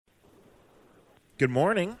Good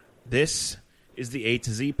morning. This is the A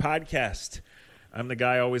to Z podcast. I'm the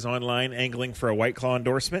guy always online angling for a White Claw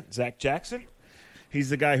endorsement, Zach Jackson.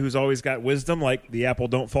 He's the guy who's always got wisdom like the apple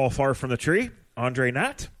don't fall far from the tree, Andre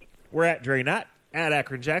Knott. We're at Dre Knott, at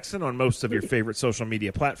Akron Jackson on most of your favorite social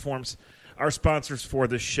media platforms. Our sponsors for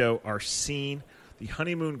this show are Scene, the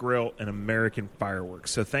Honeymoon Grill, and American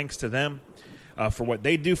Fireworks. So thanks to them for what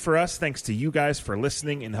they do for us. Thanks to you guys for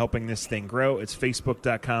listening and helping this thing grow. It's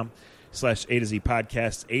facebook.com/A to Z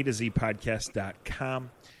podcast, A to Z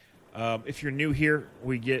podcast.com. If you're new here,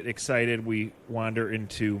 we get excited. We wander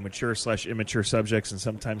into mature/immature subjects and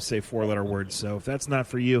sometimes say four-letter words. So if that's not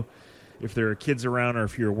for you, if there are kids around or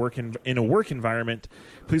if you're working in a work environment,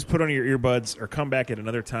 please put on your earbuds or come back at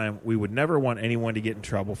another time. We would never want anyone to get in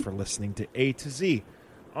trouble for listening to A to Z.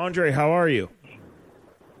 Andre, how are you?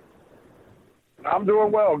 I'm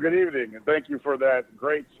doing well. Good evening, and thank you for that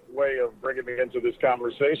great way of bringing me into this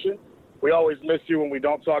conversation. We always miss you when we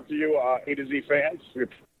don't talk to you, A to Z fans. We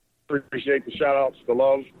appreciate the shout-outs, the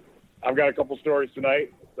love. I've got a couple stories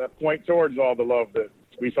tonight that point towards all the love that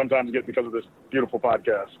we sometimes get because of this beautiful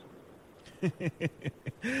podcast.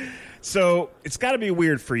 So it's got to be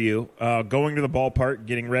weird for you going to the ballpark,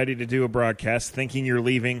 getting ready to do a broadcast, thinking you're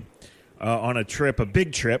leaving on a trip, a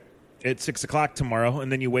big trip, at 6 o'clock tomorrow,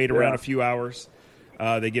 and then you wait around a few hours.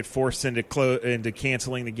 They get forced into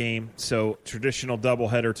canceling the game, so traditional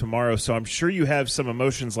doubleheader tomorrow. So I'm sure you have some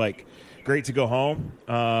emotions like great to go home,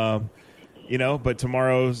 but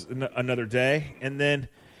tomorrow's another day. And then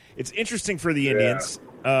it's interesting for the Indians.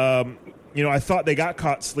 I thought they got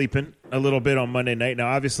caught sleeping a little bit on Monday night. Now,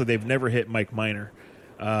 obviously, they've never hit Mike Minor,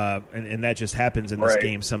 and that just happens in this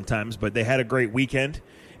game sometimes. But they had a great weekend,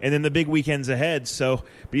 and then the big weekend's ahead. So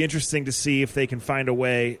be interesting to see if they can find a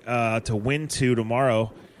way to win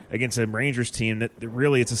tomorrow against a Rangers team that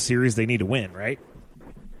really it's a series they need to win, right?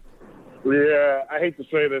 Yeah, I hate to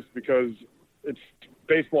say this because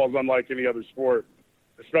baseball is unlike any other sport,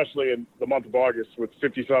 especially in the month of August with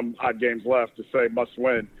 50-some odd games left to say must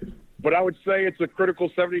win. But I would say it's a critical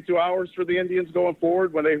 72 hours for the Indians going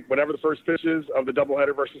forward whenever the first pitch is of the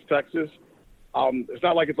doubleheader versus Texas. It's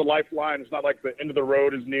not like it's a lifeline. It's not like the end of the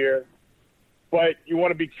road is near. But you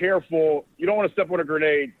want to be careful. You don't want to step on a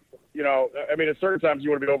grenade. At certain times you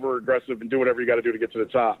want to be over-aggressive and do whatever you got to do to get to the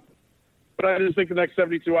top. But I just think the next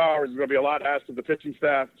 72 hours is going to be a lot asked of the pitching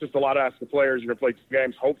staff, just a lot asked of the players. You're going to play 2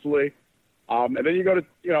 games, hopefully. And then you go to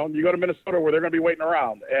Minnesota where they're going to be waiting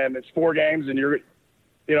around. And it's 4 games, and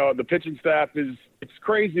the pitching staff it's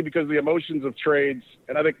crazy because the emotions of trades.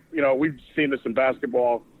 And I think, we've seen this in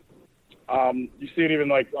basketball. You see it even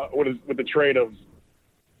with the trade of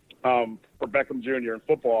for Beckham Jr. in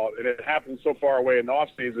football. And it happened so far away in the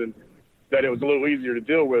offseason that it was a little easier to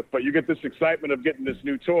deal with. But you get this excitement of getting this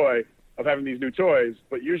new toy, of having these new toys.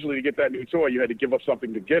 But usually to get that new toy, you had to give up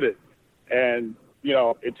something to get it. And,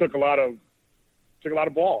 it took a lot of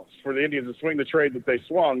balls for the Indians to swing the trade that they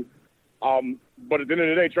swung. But at the end of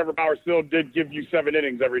the day, Trevor Bauer still did give you 7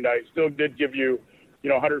 innings every night, still did give you,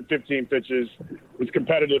 115 pitches, was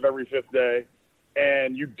competitive every 5th day,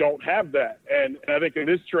 and you don't have that. And I think in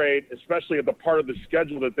this trade, especially at the part of the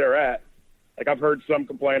schedule that they're at, like I've heard some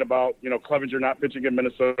complain about, Clevenger not pitching in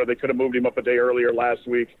Minnesota. They could have moved him up a day earlier last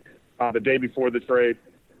week, the day before the trade.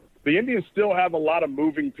 The Indians still have a lot of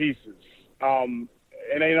moving pieces. And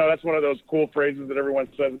that's one of those cool phrases that everyone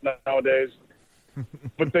says nowadays.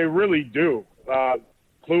 But they really do.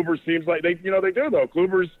 Kluber seems like they do, though.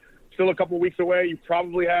 Kluber's still a couple weeks away. You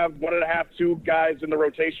probably have 1.5, 2 guys in the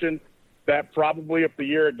rotation that probably, if the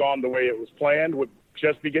year had gone the way it was planned, would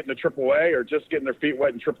just be getting to AAA or just getting their feet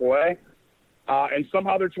wet in AAA. And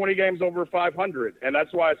somehow they're 20 games over 500. And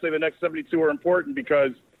that's why I say the next 72 are important,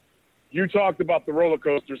 because you talked about the roller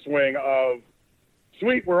coaster swing of,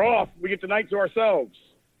 sweet, we're off. We get tonight to ourselves,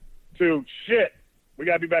 to shit. We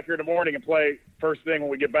got to be back here in the morning and play first thing when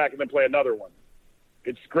we get back and then play another one.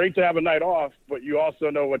 It's great to have a night off, but you also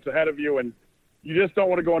know what's ahead of you, and you just don't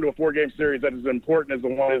want to go into a 4-game series that is as important as the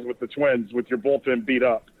one is with the Twins, with your bullpen beat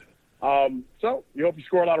up. So you hope you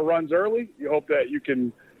score a lot of runs early. You hope that you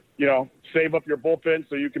can, save up your bullpen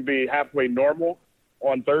so you can be halfway normal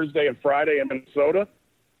on Thursday and Friday in Minnesota.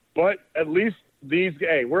 But at least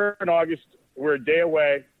we're in August. We're a day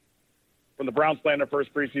away from the Browns playing their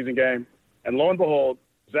first preseason game. And lo and behold,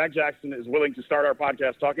 Zach Jackson is willing to start our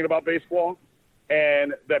podcast talking about baseball,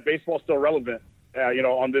 and that baseball's still relevant,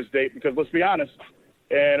 on this date. Because let's be honest,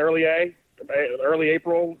 in early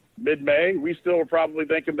April, mid-May, we still were probably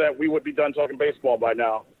thinking that we would be done talking baseball by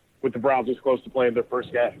now, with the Browns this close to playing their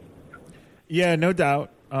first game. Yeah, no doubt.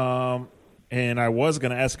 And I was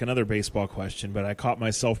going to ask another baseball question, but I caught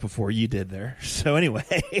myself before you did there. So anyway,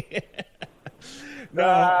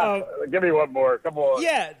 No, give me one more. Come on.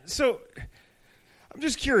 Yeah, so I'm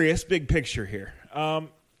just curious, big picture here.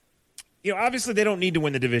 Obviously they don't need to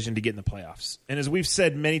win the division to get in the playoffs. And as we've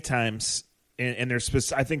said many times, and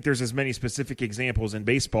I think there's as many specific examples in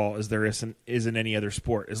baseball as there is in any other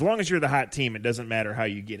sport. As long as you're the hot team, it doesn't matter how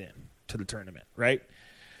you get in to the tournament, right?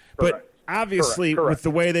 Correct. But obviously, Correct. with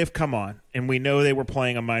the way they've come on, and we know they were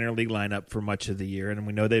playing a minor league lineup for much of the year, and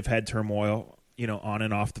we know they've had turmoil, on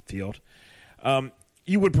and off the field.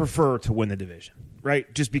 You would prefer to win the division,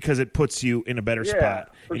 right? Just because it puts you in a better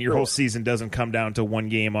spot, and your whole season doesn't come down to one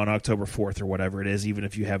game on October 4th or whatever it is, even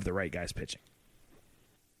if you have the right guys pitching.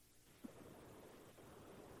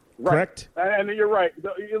 Right. Correct? And you're right.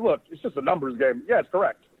 Look, it's just a numbers game. Yes,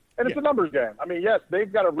 correct. And it's a numbers game. I mean, yes,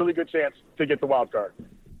 they've got a really good chance to get the wild card.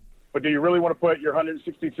 But do you really want to put your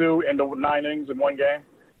 162 into 9 innings in one game?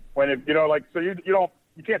 When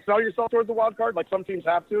you can't sell yourself towards the wild card like some teams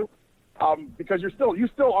have to, because you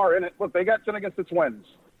still are in it. Look, they got 10 against the Twins,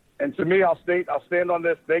 and to me, I'll stand on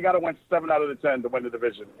this. They got to win 7 out of the 10 to win the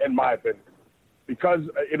division, in my opinion. Because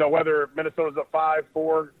whether Minnesota's up 5,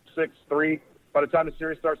 4, 6, 3 by the time the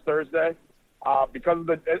series starts Thursday, because of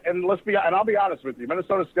I'll be honest with you,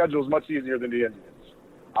 Minnesota's schedule is much easier than the Indians.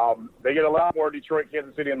 They get a lot more Detroit,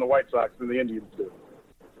 Kansas City, and the White Sox than the Indians do.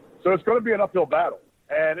 So it's going to be an uphill battle.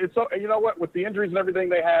 And you know what, with the injuries and everything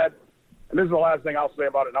they had, and this is the last thing I'll say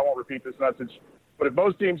about it, and I won't repeat this message, but if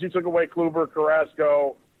both teams, you took away Kluber,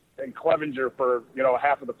 Carrasco, and Clevenger for,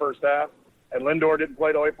 half of the first half, and Lindor didn't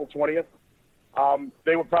play till April 20th,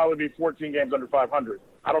 they would probably be 14 games under 500.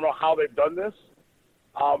 I don't know how they've done this,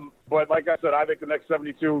 but like I said, I think the next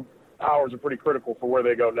 72 hours are pretty critical for where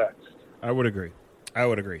they go next. I would agree.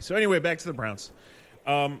 So anyway, back to the Browns.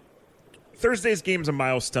 Thursday's game's a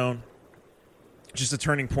milestone, just a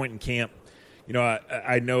turning point in camp.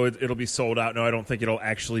 I know it'll be sold out. No, I don't think it'll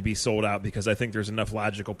actually be sold out because I think there's enough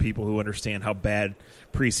logical people who understand how bad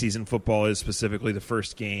preseason football is, specifically the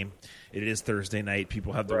first game. It is Thursday night.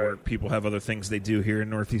 People have to work. People have other things they do here in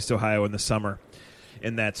Northeast Ohio in the summer,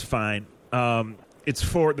 and that's fine. It's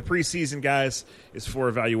for the preseason, guys, is for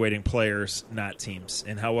evaluating players, not teams,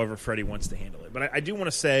 and however Freddie wants to handle it. But I do want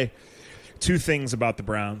to say two things about the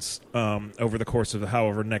Browns over the course of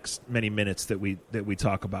the next many minutes that we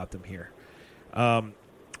talk about them here.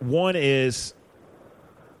 One is,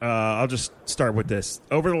 I'll just start with this.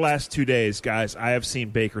 Over the last 2 days, guys, I have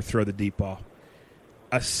seen Baker throw the deep ball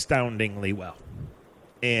astoundingly well.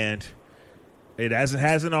 And it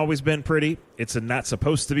hasn't always been pretty. It's not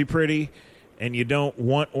supposed to be pretty. And you don't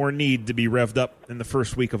want or need to be revved up in the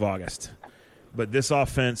first week of August. But this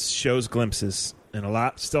offense shows glimpses, and a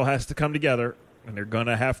lot still has to come together, and they're going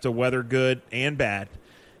to have to weather good and bad.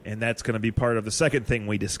 And that's going to be part of the second thing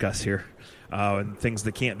we discuss here. And things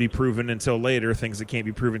that can't be proven until later, things that can't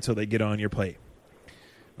be proven until they get on your plate.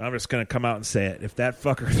 I'm just going to come out and say it. If that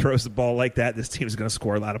fucker throws the ball like that, this team is going to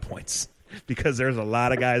score a lot of points because there's a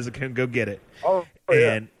lot of guys that can go get it. Oh,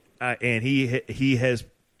 yeah. And he has,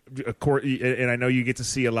 and I know you get to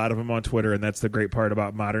see a lot of them on Twitter, and that's the great part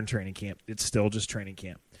about modern training camp. It's still just training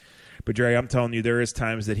camp. But, Dre, I'm telling you, there is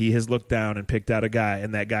times that he has looked down and picked out a guy,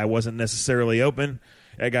 and that guy wasn't necessarily open.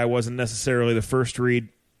 That guy wasn't necessarily the first read.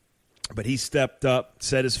 But he stepped up,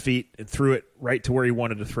 set his feet, and threw it right to where he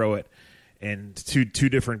wanted to throw it. And two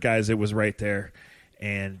different guys, it was right there.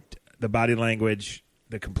 And the body language,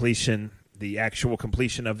 the completion, the actual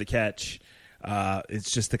completion of the catch,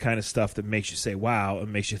 it's just the kind of stuff that makes you say, wow,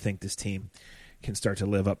 and makes you think this team can start to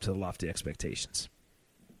live up to the lofty expectations.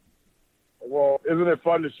 Well, isn't it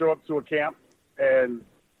fun to show up to a camp and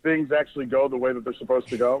things actually go the way that they're supposed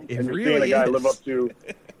to go? It and you're really seeing a guy is. live up to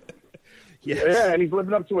Yes. Yeah, and he's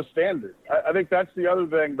living up to a standard. I think that's the other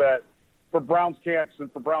thing that for Browns camps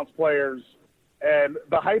and for Browns players, and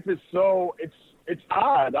the hype is so it's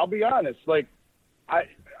odd. I'll be honest. Like,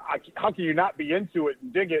 how can you not be into it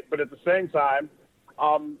and dig it? But at the same time,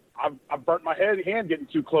 I've burnt my hand getting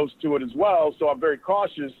too close to it as well, so I'm very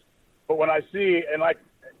cautious. But when I see and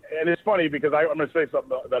it's funny because I'm going to say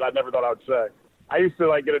something that I never thought I would say. I used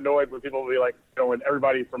to get annoyed when people would be like, when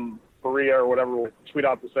everybody from Korea or whatever will tweet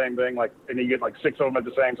out the same thing, and you get 6 of them at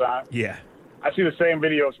the same time. Yeah. I see the same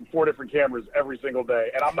videos from 4 different cameras every single day,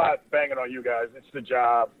 and I'm not banging on you guys. It's the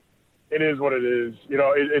job. It is what it is.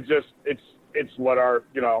 It's what our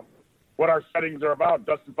what our settings are about.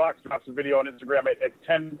 Dustin Fox drops a video on Instagram at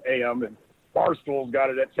 10 a.m. and Barstool's got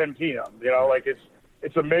it at 10 p.m.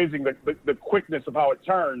 It's amazing the quickness of how it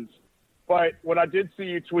turns. But when I did see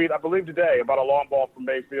you tweet, I believe today, about a long ball from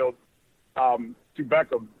Mayfield to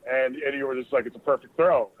Beckham, and you were just like, it's a perfect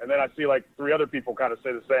throw. And then I see 3 other people kind of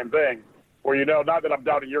say the same thing, where not that I'm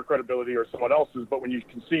doubting your credibility or someone else's, but when you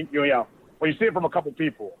can see, when you see it from a couple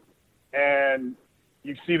people, and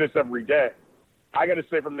you see this every day, I got to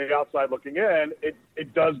say from the outside looking in,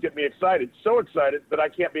 it does get me excited. So excited that I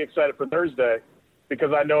can't be excited for Thursday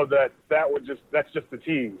because I know that's just the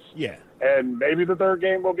tease. Yeah. And maybe the third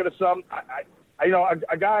game will get us some.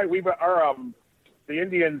 A guy, the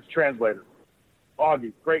Indians translator,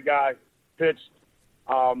 Augie, great guy, pitched,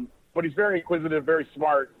 but he's very inquisitive, very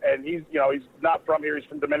smart, and he's not from here. He's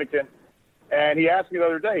from Dominican. And he asked me the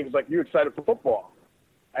other day, he was like, "You excited for football?"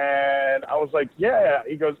 And I was like, "Yeah."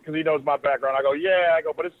 He goes, because he knows my background. I go, "Yeah." I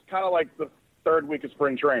go, "But it's kind of like the third week of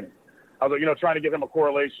spring training." I was like, trying to give him a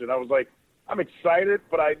correlation. I was like, "I'm excited,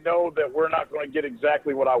 but I know that we're not going to get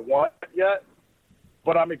exactly what I want yet.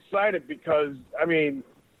 But I'm excited because,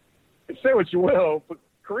 say what you will, but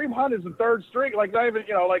Kareem Hunt is the third string, not even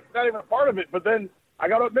a part of it. But then I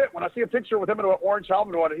got to admit, when I see a picture with him in an orange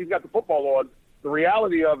helmet on and he's got the football on, the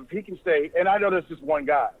reality of if he can stay, and I know there's just one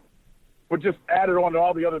guy, but just added on to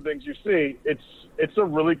all the other things you see, it's a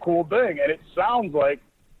really cool thing. And it sounds like,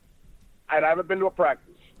 and I haven't been to a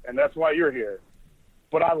practice, and that's why you're here,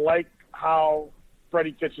 but I like how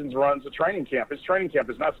Freddie Kitchens runs a training camp. His training camp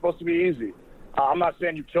is not supposed to be easy. I'm not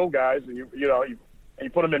saying you kill guys and you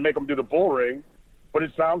put them in, make them do the bull ring, but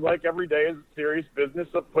it sounds like every day is serious business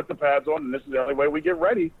of put the pads on, and this is the only way we get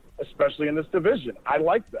ready, especially in this division. I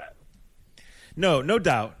like that. No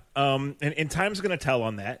doubt. And time's going to tell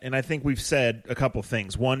on that. And I think we've said a couple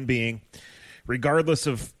things. One being, regardless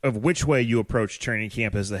of which way you approach training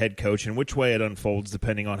camp as the head coach and which way it unfolds,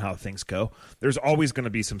 depending on how things go, there's always going to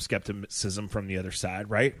be some skepticism from the other side,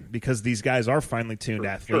 right? Because these guys are finely tuned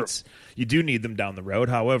athletes. Sure. You do need them down the road.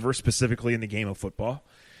 However, specifically in the game of football,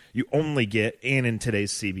 you only get, and in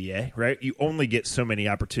today's CBA, right, you only get so many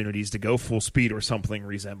opportunities to go full speed or something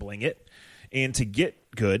resembling it. And to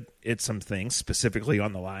get good at some things, specifically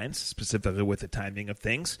on the lines, specifically with the timing of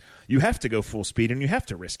things, you have to go full speed and you have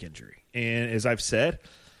to risk injury. And as I've said,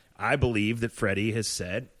 I believe that Freddie has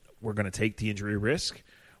said, we're going to take the injury risk.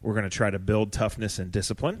 We're going to try to build toughness and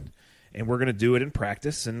discipline, and we're going to do it in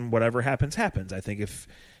practice, and whatever happens, happens. I think if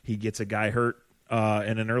he gets a guy hurt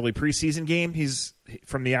in an early preseason game, he's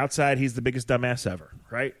from the outside, he's the biggest dumbass ever,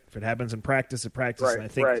 right? If it happens in practice, at practice. Right, and I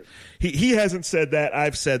think right. he hasn't said that.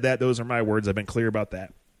 I've said that. Those are my words. I've been clear about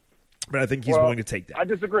that. But I think he's willing to take that. I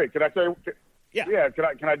disagree. Can I say? Yeah.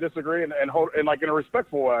 Can I disagree and hold in a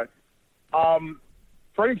respectful way?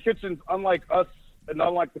 Freddie Kitchens, unlike us and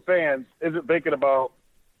unlike the fans, isn't thinking about.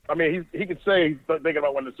 He could say he's thinking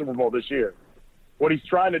about winning the Super Bowl this year. What he's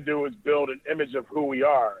trying to do is build an image of who we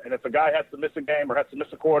are. And if a guy has to miss a game or has to miss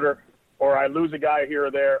a quarter, or I lose a guy here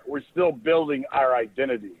or there, we're still building our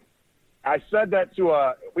identity. I said that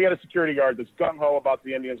we had a security guard that's gung-ho about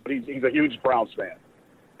the Indians, but he's a huge Browns fan.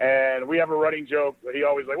 And we have a running joke that he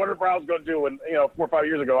always what are the Browns going to do? And, 4 or 5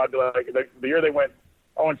 years ago, I'd be like, the year they went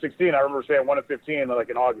 0-16, I remember saying 1-15,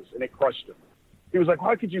 in August, and it crushed him. He was like,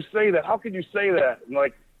 how could you say that? How could you say that?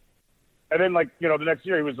 And then the next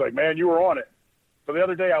year he was like, man, you were on it. So the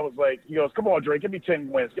other day I was like, he goes, come on, Dre, give me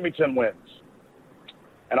 10 wins. Give me 10 wins.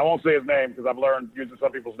 And I won't say his name because I've learned using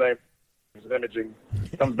some people's names and imaging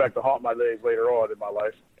comes back to haunt my days later on in my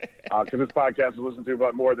life. Because this podcast is listened to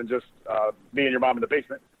about more than just me and your mom in the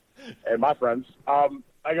basement and my friends.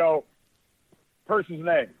 I go, person's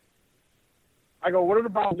name. I go, what do the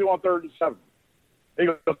Browns do on 3rd and 7? He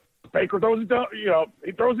goes, Baker throws it to,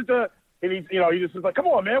 he throws it to, and he just is like, come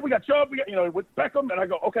on, man, we got Chubb, we got, with Beckham. And I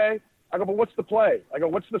go, okay. I go, but what's the play? I go,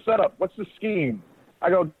 what's the setup? What's the scheme? I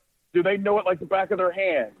go, do they know it like the back of their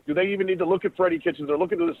hand? Do they even need to look at Freddie Kitchens or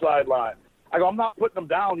look into the sideline? I go, I'm not putting them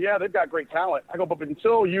down. Yeah, they've got great talent. I go, but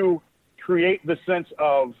until you create the sense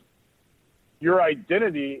of your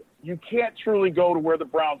identity, you can't truly go to where the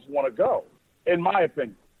Browns want to go, in my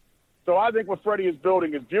opinion. So I think what Freddie is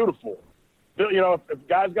building is beautiful. If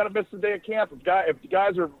guys got to miss a day of camp, if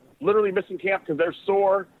guys are literally missing camp because they're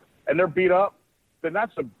sore and they're beat up, then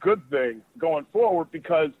that's a good thing going forward,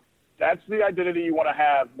 because that's the identity you want to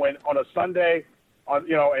have when on a Sunday, and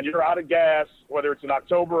you're out of gas, whether it's in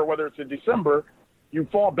October or whether it's in December, you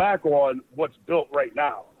fall back on what's built right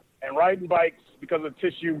now. And riding bikes because of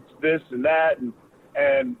tissue, this and that,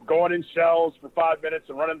 and going in shells for 5 minutes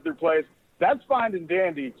and running through plays, that's fine and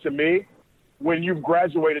dandy to me when you've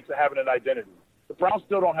graduated to having an identity. The Browns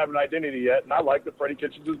still don't have an identity yet, and I like that Freddie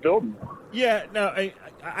Kitchens is building. Yeah, no,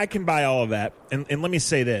 I can buy all of that. And let me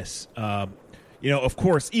say this. Of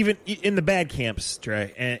course, even in the bad camps,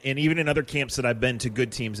 Trey, and even in other camps that I've been to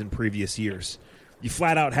good teams in previous years, you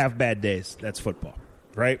flat out have bad days. That's football,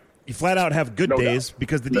 right? You flat out have good days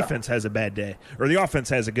because the defense has a bad day, or the offense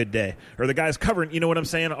has a good day, or the guy's covering. You know what I'm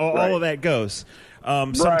saying? All of that goes.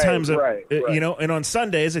 Sometimes, you know, and on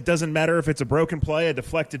Sundays, it doesn't matter if it's a broken play, a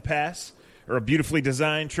deflected pass, or a beautifully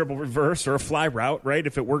designed triple reverse, or a fly route, right?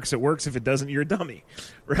 If it works, it works. If it doesn't, you're a dummy,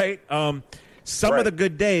 right? Some of the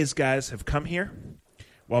good days, guys, have come here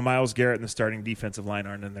while Myles Garrett and the starting defensive line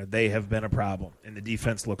aren't in there. They have been a problem, and the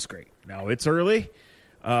defense looks great. Now, it's early.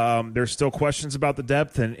 There's still questions about the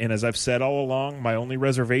depth, and as I've said all along, my only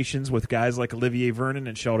reservations with guys like Olivier Vernon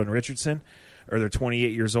and Sheldon Richardson are they're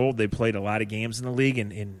 28 years old. They played a lot of games in the league,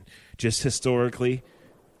 and just historically,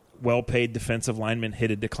 well-paid defensive linemen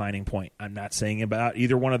hit a declining point. I'm not saying about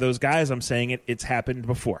either one of those guys. I'm saying it's happened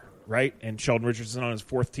before, right? And Sheldon Richardson on his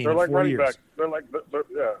fourth team in 4 years. Backs. They're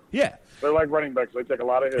like running backs. They take a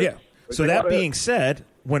lot of hits. Yeah. So that being said,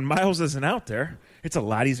 when Myles isn't out there, it's a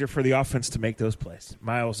lot easier for the offense to make those plays.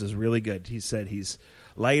 Myles is really good. He said he's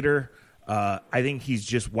lighter. I think he's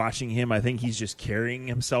just watching him. I think he's just carrying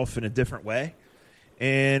himself in a different way.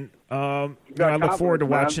 And I look forward to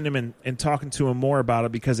watching him and talking to him more about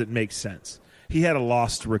it because it makes sense. He had a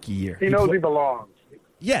lost rookie year. He knows he belongs.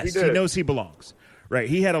 Yes, he knows he belongs. Right.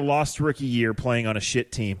 He had a lost rookie year playing on a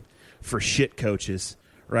shit team for shit coaches,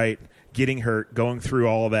 right? Getting hurt, going through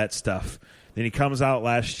all of that stuff. Then he comes out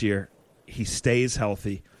last year. He stays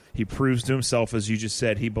healthy. He proves to himself, as you just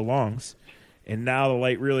said, he belongs. And now the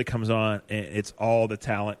light really comes on, and it's all the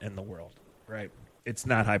talent in the world, right? It's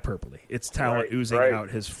not hyperbole. It's talent oozing out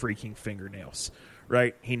his freaking fingernails,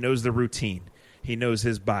 right? He knows the routine. He knows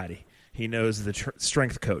his body. He knows the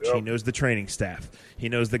strength coach. Yep. He knows the training staff. He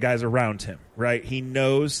knows the guys around him, right? He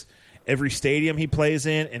knows every stadium he plays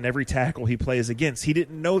in and every tackle he plays against. He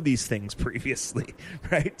didn't know these things previously,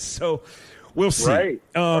 right? So we'll see.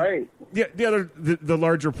 Right. Yeah, the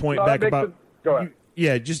larger point go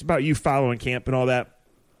ahead. Just about you following camp and all that.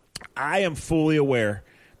 I am fully aware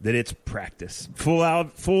that it's practice. Full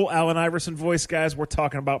Allen Iverson voice, guys. We're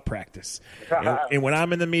talking about practice. And when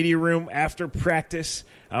I'm in the media room after practice,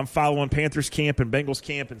 I'm following Panthers camp and Bengals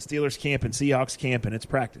camp and Steelers camp and Seahawks camp, and it's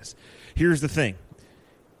practice. Here's the thing.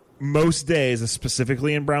 Most days,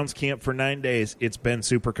 specifically in Browns camp for 9 days, it's been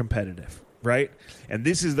super competitive, right? And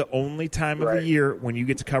this is the only time of the year when you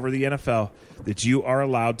get to cover the NFL that you are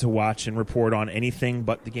allowed to watch and report on anything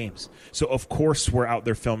but the games. So, of course, we're out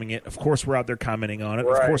there filming it. Of course, we're out there commenting on it.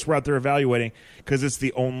 Of course, we're out there evaluating because it's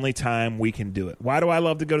the only time we can do it. Why do I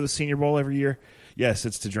love to go to the Senior Bowl every year? Yes,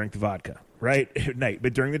 it's to drink the vodka, right, at night.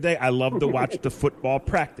 But during the day, I love to watch the football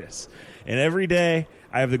practice. And every day,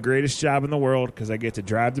 I have the greatest job in the world because I get to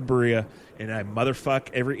drive to Berea and I motherfuck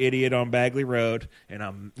every idiot on Bagley Road, and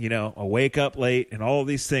I wake up late and all of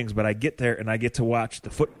these things, but I get there and I get to watch the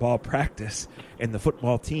football practice, and the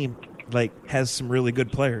football team has some really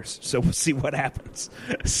good players. So we'll see what happens.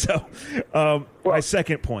 So my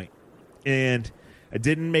second point, and I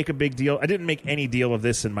didn't make a big deal. I didn't make any deal of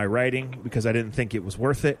this in my writing because I didn't think it was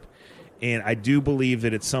worth it, and I do believe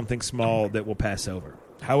that it's something small that will pass over.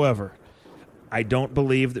 However, I don't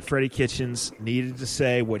believe that Freddie Kitchens needed to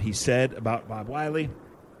say what he said about Bob Wiley.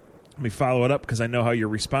 Let me follow it up because I know how you're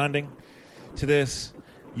responding to this.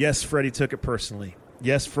 Yes, Freddie took it personally.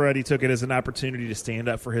 Yes, Freddie took it as an opportunity to stand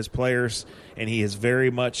up for his players, and he is very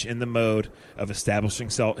much in the mode of establishing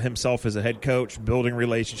himself as a head coach, building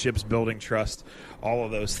relationships, building trust, all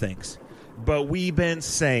of those things. But we've been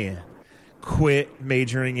saying, quit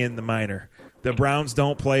majoring in the minor. The Browns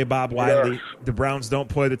don't play Bob Wiley. The Browns don't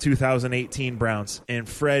play the 2018 Browns. And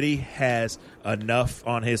Freddie has enough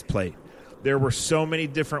on his plate. There were so many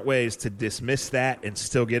different ways to dismiss that and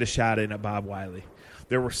still get a shot in at Bob Wiley.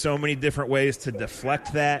 There were so many different ways to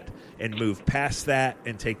deflect that and move past that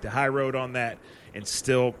and take the high road on that and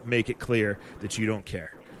still make it clear that you don't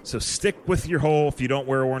care. So stick with your whole, if you don't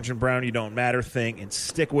wear orange and brown, you don't matter thing, and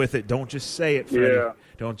stick with it. Don't just say it, Freddie. Yeah.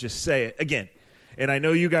 Don't just say it. Again, and I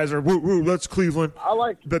know you guys are, woo, that's Cleveland.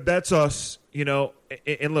 But that's us,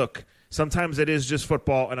 And look, sometimes it is just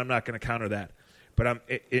football, and I'm not going to counter that. But I'm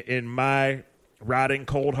in my rotting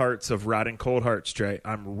cold hearts, Trey,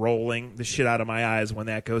 I'm rolling the shit out of my eyes when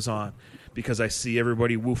that goes on because I see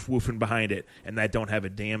everybody woofing behind it, and that don't have a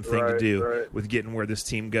damn thing to do with getting where this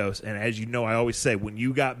team goes. And as you know, I always say, when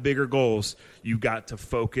you got bigger goals, you got to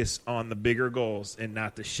focus on the bigger goals and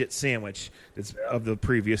not the shit sandwich that's of the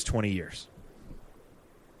previous 20 years.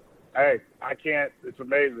 Hey, I can't. It's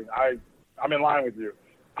amazing. I'm in line with you.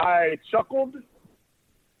 I chuckled.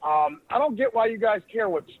 I don't get why you guys care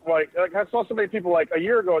what I saw so many people a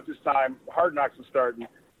year ago at this time. Hard Knocks was starting,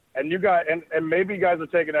 and you guys and maybe you guys are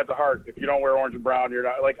taking that to heart. If you don't wear orange and brown, you're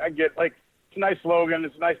not I get it's a nice slogan,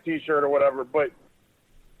 it's a nice T-shirt or whatever. But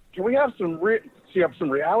can we have some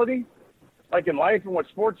reality, like in life and what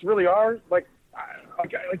sports really are? Like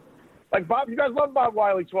Bob, you guys loved Bob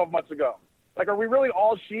Wiley 12 months ago. Like, are we really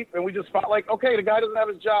all sheep and we just felt like, okay, the guy doesn't have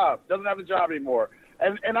the job anymore.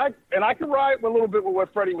 And I can ride a little bit with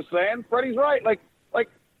what Freddie was saying. Freddie's right. Like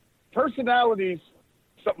personalities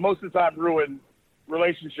most of the time ruin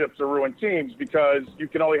relationships or ruin teams because you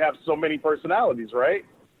can only have so many personalities, right?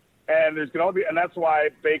 And and that's why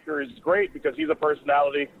Baker is great, because he's a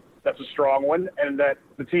personality that's a strong one and that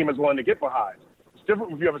the team is willing to get behind. It's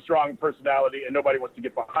different if you have a strong personality and nobody wants to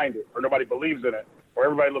get behind it, or nobody believes in it, or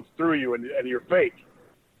everybody looks through you and you're fake.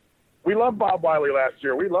 We loved Bob Wiley last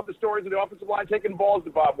year. We loved the stories of the offensive line taking balls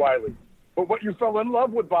to Bob Wiley. But what you fell in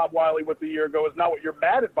love with Bob Wiley with a year ago is not what you're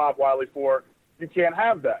mad at Bob Wiley for. You can't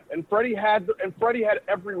have that. And Freddie had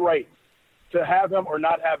every right to have him or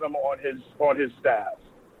not have him on his staff.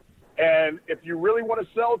 And if you really want to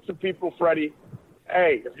sell to people, Freddie,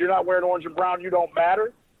 hey, if you're not wearing orange and brown, you don't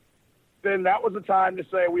matter, then that was the time to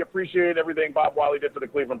say we appreciate everything Bob Wiley did for the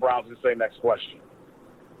Cleveland Browns and say next question.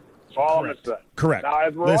 That's all I'm going to say. Correct. Now,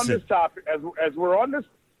 as we're on this topic, as we're on this,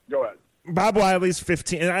 go ahead. Bob Wiley's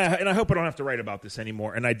 15, and I hope I don't have to write about this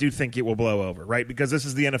anymore, and I do think it will blow over, right? Because this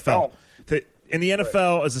is the NFL. In the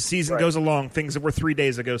NFL, as the season goes along, things that were 3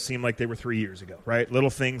 days ago seem like they were 3 years ago, right? Little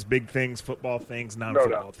things, big things, football things,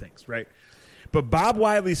 non-football things, right? But Bob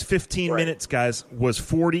Wiley's 15 minutes, guys, was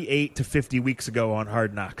 48 to 50 weeks ago on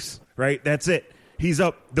Hard Knocks, right? That's it. He's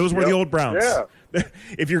up. Those were the old Browns. Yeah.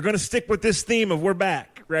 If you're going to stick with this theme of we're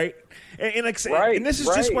back, right? And this is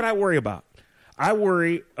just what I worry about. I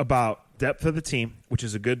worry about depth of the team, which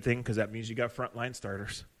is a good thing because that means you got frontline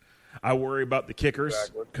starters. I worry about the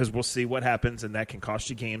kickers because we'll see what happens, and that can cost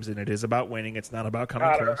you games, and it is about winning. It's not about coming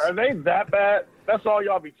close. Are they that bad? That's all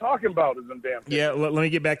y'all be talking about is them damn things. Yeah, let me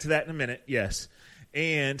get back to that in a minute. Yes.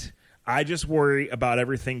 And I just worry about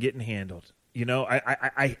everything getting handled. You know,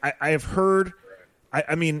 I have heard –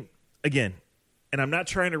 I mean, again, and I'm not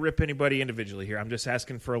trying to rip anybody individually here. I'm just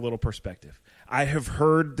asking for a little perspective. I have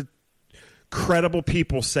heard the credible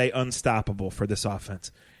people say unstoppable for this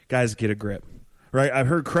offense. Guys, get a grip. Right, I've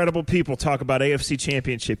heard credible people talk about AFC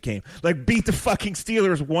Championship game. Like, beat the fucking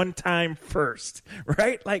Steelers one time first,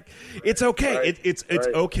 right? Like, it's okay. Right. It's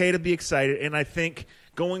okay to be excited. And I think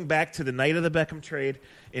going back to the night of the Beckham trade,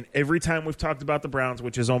 and every time we've talked about the Browns,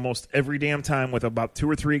 which is almost every damn time with about 2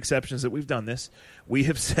 or 3 exceptions that we've done this, we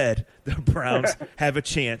have said the Browns have a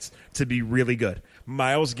chance to be really good.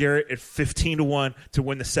 Myles Garrett at 15-1 to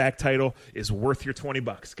win the sack title is worth your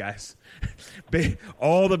 $20, guys.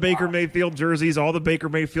 All the Baker Mayfield jerseys, all the Baker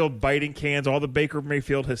Mayfield biting cans, all the Baker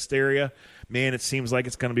Mayfield hysteria. Man, it seems like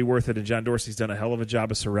it's going to be worth it, and John Dorsey's done a hell of a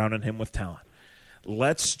job of surrounding him with talent.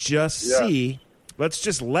 Let's just see. Let's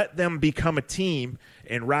just let them become a team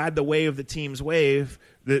and ride the wave the team's wave,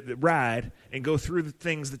 the ride, and go through the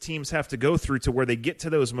things the teams have to go through to where they get to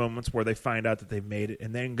those moments where they find out that they've made it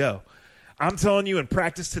and then go. I'm telling you, in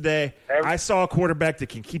practice today, I saw a quarterback that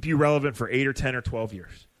can keep you relevant for 8 or 10 or 12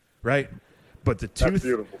 years, right? But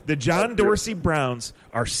the John Dorsey Browns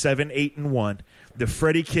are 7-8-1. The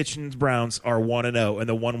Freddie Kitchens Browns are 1-0, and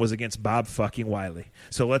the one was against Bob fucking Wiley.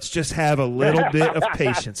 So let's just have a little bit of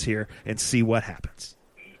patience here and see what happens.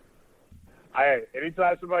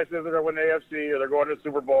 Anytime somebody says they're going to win the AFC or they're going to the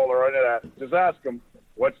Super Bowl or any of that, just ask them,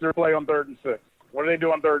 what's their play on 3rd and 6? What do they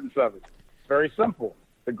do on 3rd and 7? Very simple.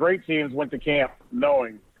 The great teams went to camp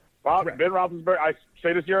knowing. Ben Roethlisberger, I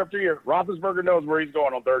say this year after year, Roethlisberger knows where he's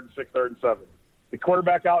going on 3rd and 6, 3rd and 7. The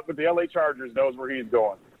quarterback out with the L.A. Chargers knows where he's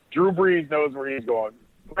going. Drew Brees knows where he's going.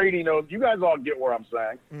 Brady knows. You guys all get where I'm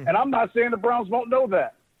saying. Mm-hmm. And I'm not saying the Browns won't know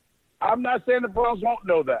that.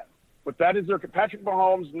 But that is Patrick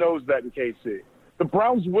Mahomes knows that in KC. The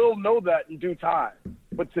Browns will know that in due time.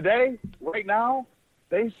 But today, right now,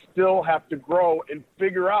 they still have to grow and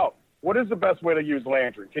figure out what is the best way to use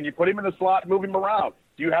Landry. Can you put him in the slot and move him around?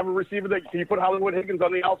 Do you have a receiver can you put Hollywood Higgins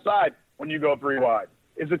on the outside when you go 3 wide?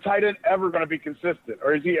 Is the tight end ever going to be consistent?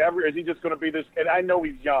 Or is he just going to be this? And I know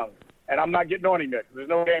he's young, and I'm not getting on him yet. There's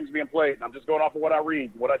no games being played. And I'm just going off of what I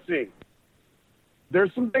read, what I see.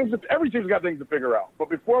 There's some things every team's got things to figure out. But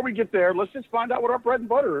before we get there, let's just find out what our bread and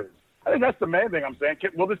butter is. I think that's the main thing I'm saying.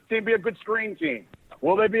 Will this team be a good screen team?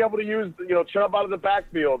 Will they be able to use Chubb out of the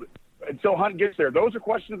backfield until Hunt gets there? Those are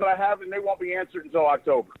questions that I have, and they won't be answered until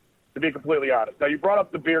October, to be completely honest. Now, you brought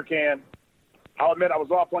up the beer can. I'll admit I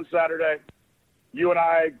was off one Saturday. You and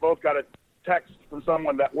I both got a text from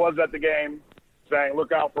someone that was at the game saying,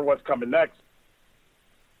 look out for what's coming next.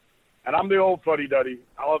 And I'm the old fuddy-duddy.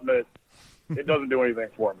 I'll admit it doesn't do anything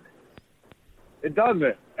for me. It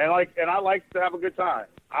doesn't. And I like to have a good time.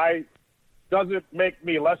 doesn't make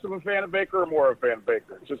me less of a fan of Baker or more of a fan of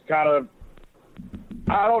Baker. It's just kind of,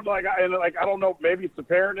 I don't know. Maybe it's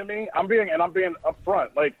apparent to me. I'm being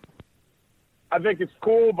upfront. Like, I think it's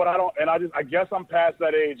cool, but I guess I'm past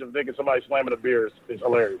that age of thinking somebody slamming a beer is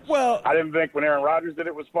hilarious. Well, I didn't think when Aaron Rodgers did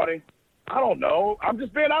it was funny. I don't know. I'm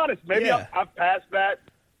just being honest. Maybe I've passed that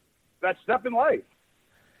step in life.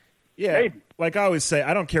 Yeah. Maybe. Like I always say,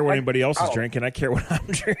 I don't care what anybody else is drinking. I care what I'm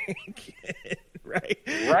drinking. Right.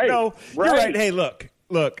 No, you're right. Hey, look.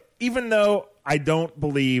 Even though I don't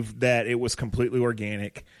believe that it was completely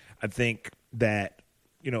organic, I think that,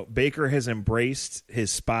 Baker has embraced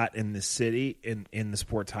his spot in the city in the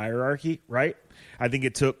sports hierarchy, right? I think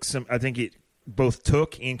it both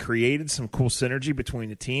took and created some cool synergy between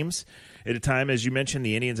the teams. At a time, as you mentioned,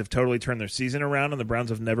 the Indians have totally turned their season around, and the Browns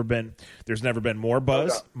there's never been more buzz.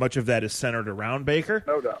 No doubt. Much of that is centered around Baker.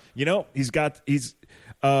 No doubt. He's got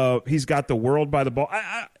the world by the ball.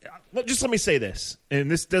 Just let me say this,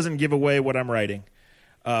 and this doesn't give away what I'm writing,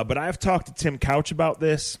 but I've talked to Tim Couch about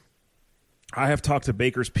this. I have talked to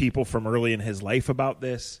Baker's people from early in his life about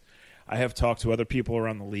this. I have talked to other people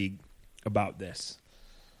around the league about this.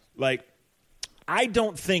 Like, I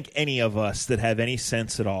don't think any of us that have any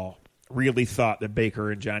sense at all really thought that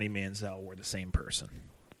Baker and Johnny Manziel were the same person,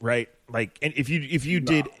 right? Like, and if you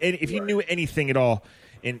knew anything at all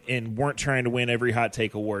and weren't trying to win every hot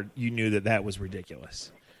take award, you knew that was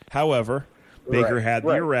ridiculous. However, Baker had the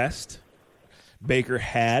arrest. Baker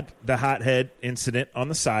had the hothead incident on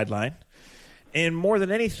the sideline. And more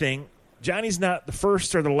than anything, Johnny's not the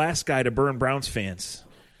first or the last guy to burn Browns fans.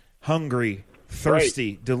 Hungry,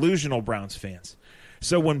 thirsty, delusional Browns fans.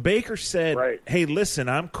 So when Baker said, hey, listen,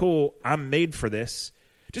 I'm cool, I'm made for this,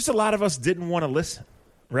 just a lot of us didn't want to listen,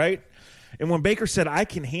 right? And when Baker said, I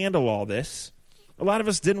can handle all this, a lot of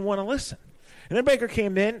us didn't want to listen. And then Baker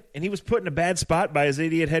came in, and he was put in a bad spot by his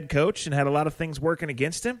idiot head coach and had a lot of things working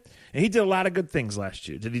against him. And he did a lot of good things last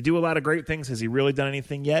year. Did he do a lot of great things? Has he really done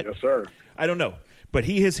anything yet? Yes, sir. I don't know. But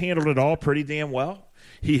he has handled it all pretty damn well.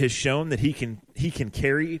 He has shown that he can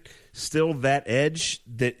carry still that edge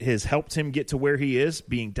that has helped him get to where he is,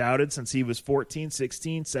 being doubted since he was 14,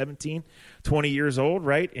 16, 17, 20 years old,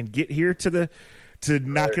 right? And get here to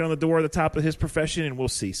knocking on the door at the top of his profession, and we'll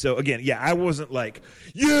see. So, again, I wasn't like,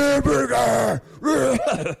 yeah, Baker!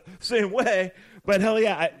 Same way. But, hell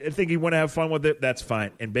yeah, I think he want to have fun with it. That's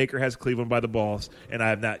fine. And Baker has Cleveland by the balls, and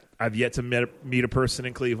I've yet to meet a person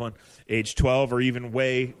in Cleveland, age 12 or even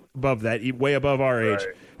way above that, way above our age,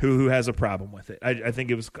 who has a problem with it. I think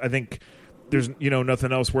there's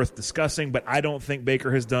nothing else worth discussing, but I don't think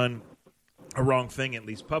Baker has done a wrong thing, at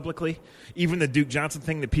least publicly. Even the Duke Johnson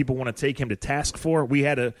thing that people want to take him to task for, we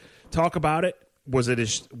had to talk about it. Was it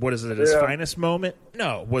his finest moment?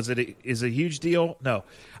 No. Is it a huge deal? No.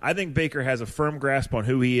 I think Baker has a firm grasp on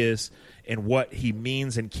who he is and what he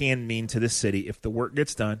means and can mean to this city if the work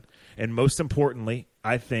gets done. And most importantly,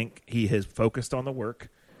 I think he has focused on the work.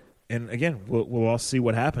 And again, we'll all see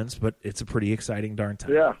what happens, but it's a pretty exciting darn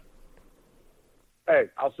time. Yeah. Hey,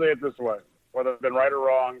 I'll say it this way. Whether I've been right or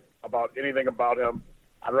wrong about anything about him,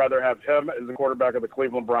 I'd rather have him as the quarterback of the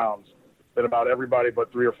Cleveland Browns than about everybody but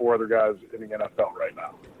 3 or 4 other guys in the NFL right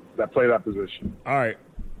now that play that position. All right.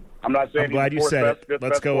 I'm not saying I'm glad you said it.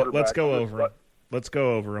 Let's go over them. Let's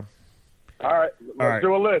go over them. All right. Let's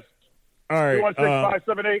do a list. All right. 2, 1, 6, 5,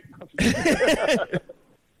 7, 8.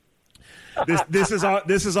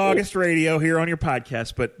 This is August radio here on your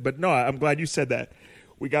podcast, but no, I'm glad you said that.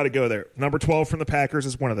 We got to go there. Number 12 from the Packers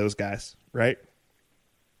is one of those guys, right?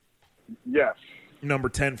 Yes. Number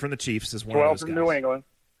 10 from the Chiefs is one of those guys. 12 from New England.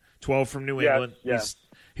 12 from New England. Yes.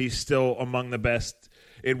 He's still among the best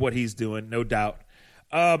in what he's doing, no doubt.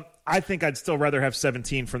 I think I'd still rather have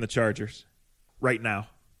 17 from the Chargers right now.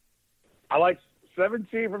 I like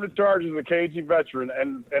 17 from the Chargers, a cagey veteran,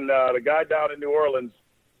 and the guy down in New Orleans.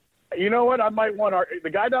 You know what? I might want the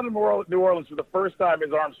guy down in New Orleans for the first time.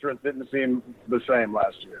 His arm strength didn't seem the same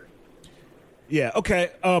last year. Yeah,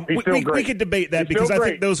 okay. We could debate that because I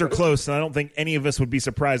think those are close, and I don't think any of us would be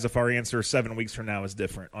surprised if our answer 7 weeks from now is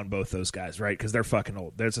different on both those guys, right? Because they're fucking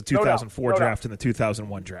old. There's a 2004 draft and the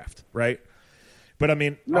 2001 draft, right? But, I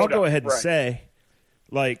mean, I'll go ahead and say,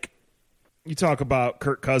 like, you talk about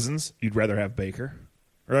Kirk Cousins, you'd rather have Baker,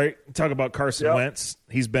 right? You talk about Carson Wentz,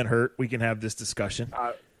 he's been hurt. We can have this discussion.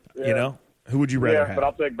 You know? Who would you rather have? Yeah, but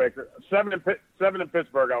I'll take Baker. 7 in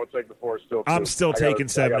Pittsburgh, I would take the 4 still. I'm still taking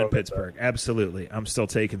 7 in Pittsburgh. Absolutely. I'm still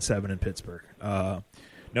taking 7 in Pittsburgh.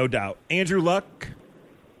 No doubt. Andrew Luck,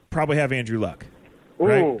 probably have Andrew Luck.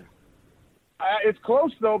 Right? Ooh. It's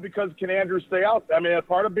close, though, because can Andrew stay out? I mean,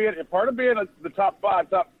 part of being the top 5,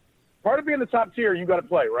 part of being the top tier, you got to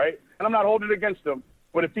play, right? And I'm not holding it against him.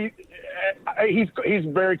 But if he's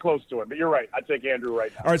very close to it. But you're right. I take Andrew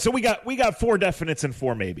right now. All right, so we got 4 definites and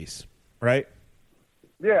 4 maybes, right?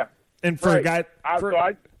 Yeah. And for a guy,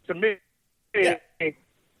 to me, yeah.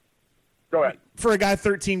 Go ahead. For a guy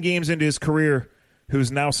 13 games into his career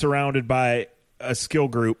who's now surrounded by a skill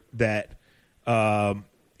group that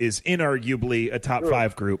is inarguably a top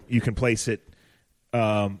 5 group, you can place it,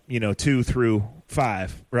 2 through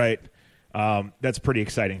 5, right? That's a pretty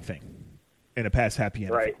exciting thing in a pass happy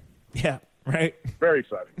NFL. Right. Yeah. Right. Very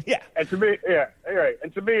exciting. Yeah. And to me, yeah, right.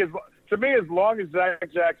 And to me, as long as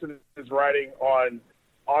Zach Jackson is riding on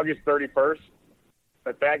August 31st,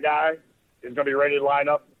 that guy is going to be ready to line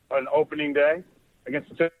up on opening day against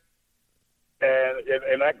the Timbers,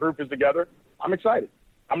 and that group is together, I'm excited.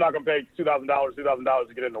 I'm not going to pay $2,000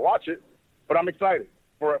 to get in to watch it, but I'm excited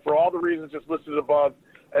for all the reasons just listed above.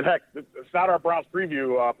 And heck, it's not our Browns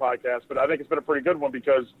preview podcast, but I think it's been a pretty good one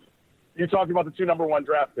because you're talking about the 2 number 1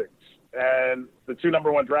 draft picks, and the 2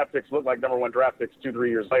 number 1 draft picks look like number 1 draft picks 2-3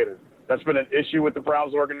 years later. That's been an issue with the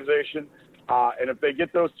Browns organization. And if they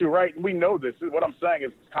get those 2 right, and we know this, what I'm saying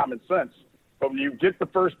is common sense. But when you get the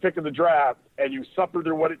first pick of the draft and you suffer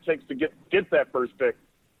through what it takes to get that first pick,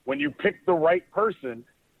 when you pick the right person,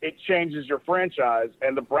 it changes your franchise.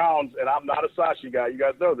 And the Browns, and I'm not a Sashi guy, you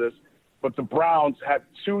guys know this, but the Browns have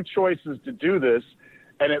 2 choices to do this.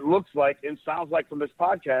 And it looks like and sounds like from this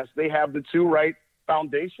podcast, they have the 2 right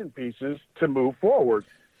foundation pieces to move forward.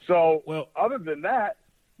 So other than that,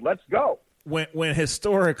 let's go. When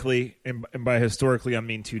historically, and by historically I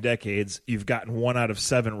mean 2 decades, you've gotten 1 out of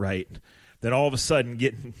 7 right, then all of a sudden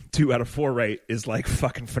getting 2 out of 4 right is like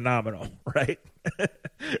fucking phenomenal, right?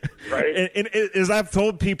 Right. And as I've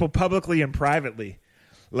told people publicly and privately,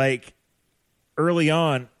 like early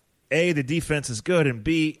on, A, the defense is good, and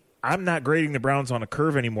B, I'm not grading the Browns on a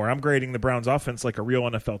curve anymore. I'm grading the Browns offense like a real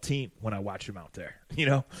NFL team when I watch them out there,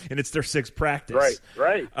 and it's their 6th practice.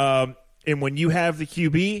 Right. And when you have the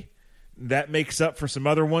QB, that makes up for some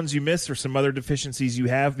other ones you miss or some other deficiencies you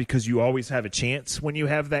have because you always have a chance when you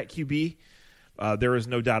have that QB. There is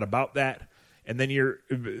no doubt about that. And then your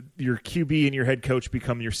QB and your head coach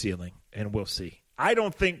become your ceiling, and we'll see. I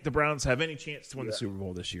don't think the Browns have any chance to win the Super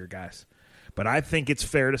Bowl this year, guys. But I think it's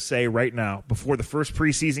fair to say right now, before the first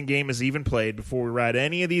preseason game is even played, before we ride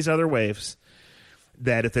any of these other waves,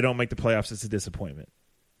 that if they don't make the playoffs, it's a disappointment.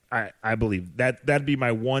 I believe that'd be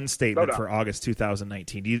my one statement for August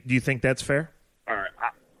 2019. Do you think that's fair? All right.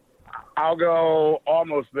 I'll go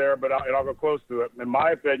almost there, but I'll go close to it. In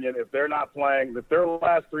my opinion, if they're not playing, if their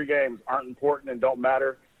last 3 games aren't important and don't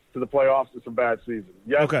matter to the playoffs, it's a bad season.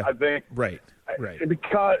 Yes, okay. I think. Right.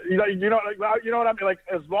 Because you know what I mean. Like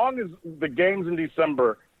as long as the games in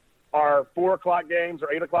December are 4:00 games or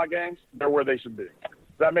 8:00 games, they're where they should be.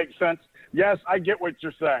 Does that make sense? Yes, I get what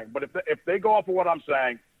you're saying, but if they go off of what I'm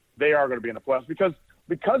saying, they are going to be in the playoffs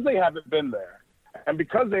because they haven't been there. And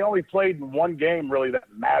because they only played in 1 game really that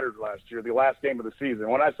mattered last year, the last game of the season.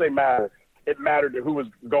 When I say matter, it mattered to who was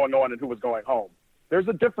going on and who was going home. There's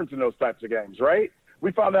a difference in those types of games, right?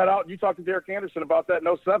 We found that out. You talked to Derek Anderson about that in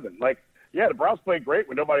 2007. Like, yeah, the Browns played great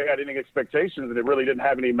when nobody had any expectations and it really didn't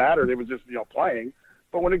have any matter. They was just, playing.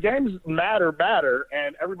 But when the games matter,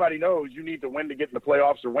 and everybody knows you need to win to get in the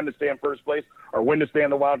playoffs or win to stay in first place or win to stay in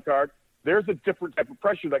the wild card, there's a different type of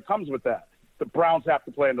pressure that comes with that. The Browns have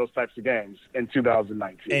to play in those types of games in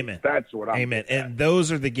 2019. Amen. That's what I'm Amen. And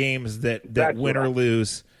those are the games that win or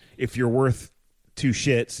lose. If you're worth 2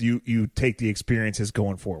 shits, you take the experiences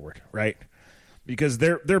going forward, right? Because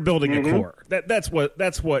they're building a core. That's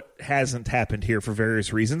what hasn't happened here for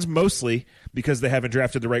various reasons. Mostly because they haven't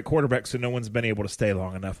drafted the right quarterback, so no one's been able to stay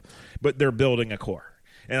long enough. But they're building a core.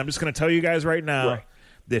 And I'm just going to tell you guys right now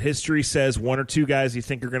that history says 1 or 2 guys you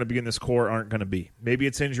think are going to be in this core aren't going to be. Maybe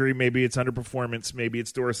it's injury, maybe it's underperformance, maybe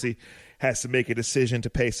it's Dorsey has to make a decision to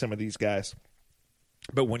pay some of these guys.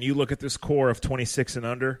 But when you look at this core of 26 and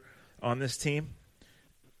under on this team,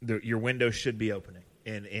 your window should be opening.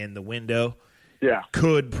 And the window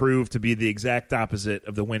could prove to be the exact opposite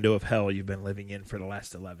of the window of hell you've been living in for the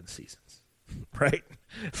last 11 seasons. Right?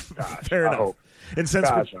 Gosh, Fair enough. And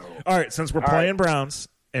since we're playing Browns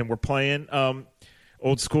and we're playing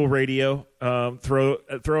old school radio, throw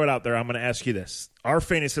it out there. I'm going to ask you this. Our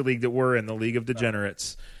fantasy league that we're in, the League of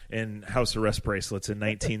Degenerates, in House Arrest Bracelets and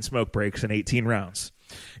 19 smoke breaks and 18 rounds.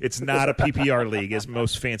 It's not a PPR league as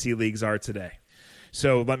most fancy leagues are today.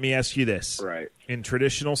 So let me ask you this. Right. In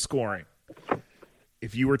traditional scoring,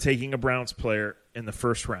 if you were taking a Browns player in the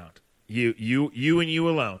first round, you and you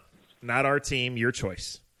alone, not our team, your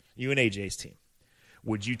choice, you and AJ's team,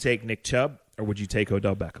 would you take Nick Chubb or would you take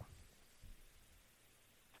Odell Beckham?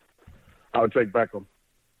 I would take Beckham.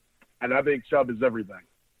 And I think Chubb is everything.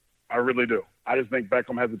 I really do. I just think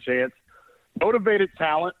Beckham has a chance. Motivated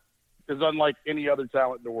talent is unlike any other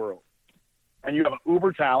talent in the world. And you have an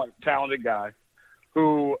uber talented guy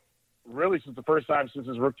who really, since the first time since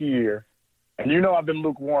his rookie year, and I've been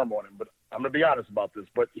lukewarm on him, but I'm going to be honest about this,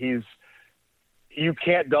 but you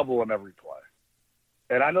can't double him every play.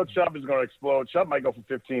 And I know Chubb is going to explode. Chubb might go for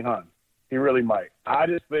 1,500. He really might. I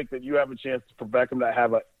just think that you have a chance for Beckham to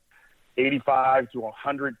have a 85 to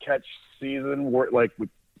 100 catch season, like with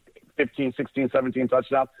 15, 16, 17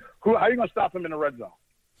 touchdowns. How are you going to stop him in the red zone?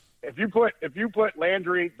 If you put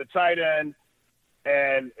Landry, the tight end,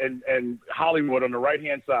 and Hollywood on the right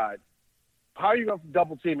hand side, how are you going to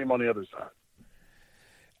double team him on the other side?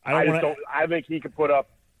 I think he could put up.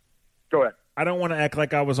 Go ahead. I don't want to act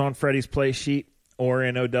like I was on Freddie's play sheet or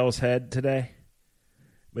in Odell's head today,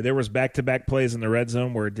 but there was back-to-back plays in the red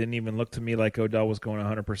zone where it didn't even look to me like Odell was going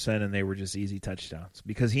 100%, and they were just easy touchdowns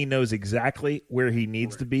because he knows exactly where he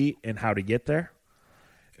needs to be and how to get there,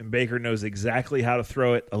 and Baker knows exactly how to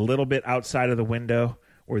throw it a little bit outside of the window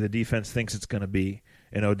where the defense thinks it's going to be,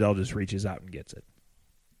 and Odell just reaches out and gets it.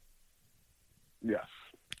 Yes,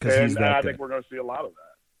 and I think we're going to see a lot of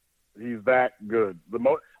that. He's that good.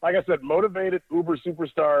 Like I said, motivated uber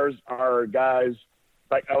superstars are guys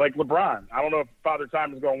like LeBron. I don't know if Father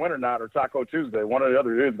Time is going to win or not, or Taco Tuesday. One or the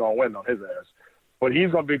other is going to win on his ass. But he's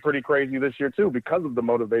going to be pretty crazy this year too because of the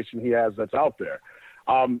motivation he has that's out there.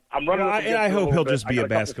 I'm running. And I hope he'll just be a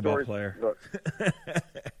basketball player.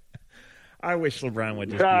 I wish LeBron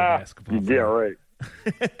would just be a basketball player. Yeah,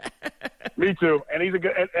 right. Me too. And he's a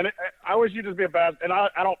good. And I wish he'd just be a basketball. And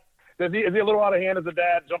I don't. Is he a little out of hand as a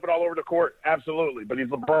dad, jumping all over the court? Absolutely, but he's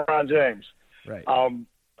LeBron James. Right.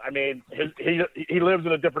 I mean, he lives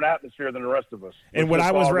in a different atmosphere than the rest of us. And what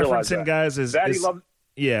I was referencing, guys, is loves.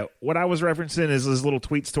 Yeah, what I was referencing is his little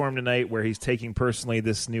tweet storm tonight where he's taking personally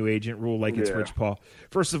this new agent rule like it's Rich Paul.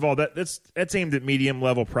 First of all, that's aimed at medium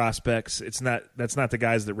level prospects. That's not the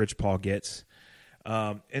guys that Rich Paul gets.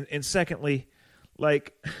 And secondly,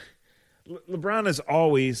 like. LeBron is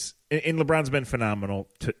always, and LeBron's been phenomenal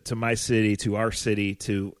to my city, to our city,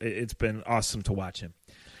 it's been awesome to watch him.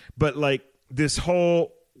 But like this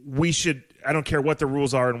whole, I don't care what the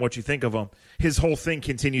rules are and what you think of them, his whole thing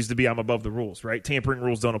continues to be I'm above the rules, right? Tampering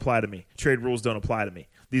rules don't apply to me. Trade rules don't apply to me.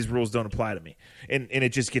 These rules don't apply to me. And it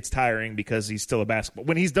just gets tiring because he's still a basketball.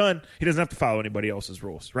 When he's done, he doesn't have to follow anybody else's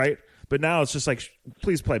rules, right? But now it's just like,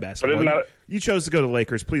 please play basketball. You chose to go to the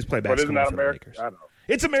Lakers. Please play basketball. But isn't that for America? the Lakers. I don't know.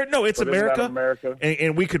 It's America. No, it's America. America?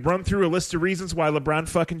 And we could run through a list of reasons why LeBron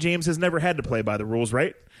fucking James has never had to play by the rules,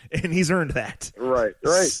 right? And he's earned that. Right.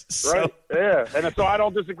 Yeah. And so I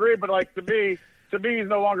don't disagree, but like to me, he's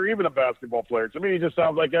no longer even a basketball player. To me, he just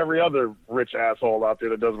sounds like every other rich asshole out there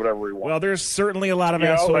that does whatever he wants. Well, there's certainly a lot of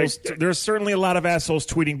assholes. There's certainly a lot of assholes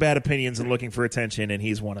tweeting bad opinions and looking for attention, and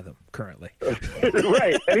he's one of them currently.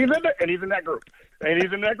 Right. And he's in that group. And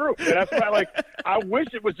that's why, I wish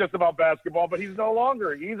it was just about basketball, but he's no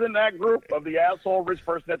longer. He's in that group of the asshole rich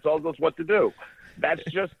person that tells us what to do. That's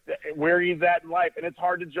just where he's at in life, and it's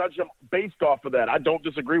hard to judge him based off of that. I don't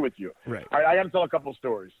disagree with you. Right. I got to tell a couple of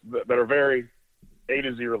stories that are very A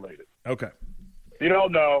to Z related. Okay. You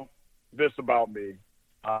don't know this about me.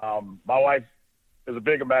 My wife is a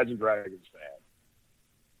big Imagine Dragons fan.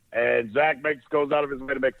 And Zach goes out of his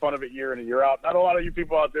way to make fun of it year in and year out. Not a lot of you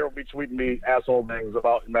people out there will be tweeting me asshole things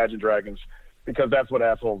about Imagine Dragons because that's what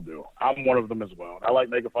assholes do. I'm one of them as well. I like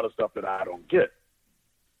making fun of stuff that I don't get.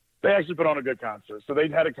 They actually put on a good concert. So they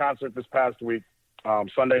had a concert this past week,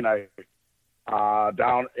 Sunday night,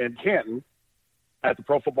 down in Canton at the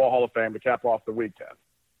Pro Football Hall of Fame to cap off the weekend.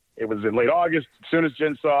 It was in late August, as soon as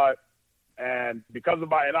Jen saw it. And because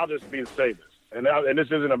of and I'll just be to say this, and this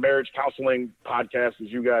isn't a marriage counseling podcast,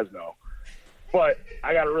 as you guys know, but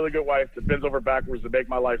I got a really good wife that bends over backwards to make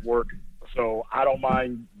my life work. So I don't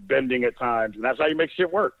mind bending at times, and that's how you make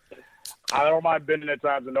shit work. I don't mind bending at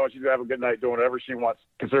times and knowing she's going to have a good night doing whatever she wants,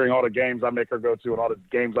 considering all the games I make her go to and all the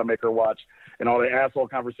games I make her watch and all the asshole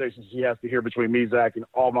conversations she has to hear between me, Zach, and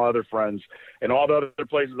all my other friends and all the other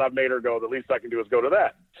places I've made her go. The least I can do is go to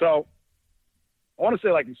that. So I want to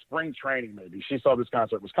say in spring training maybe, she saw this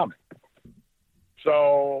concert was coming.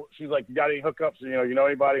 So she's like, you got any hookups? You know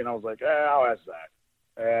anybody? And I was like, I'll ask Zach.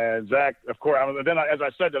 And Zach, of course, as I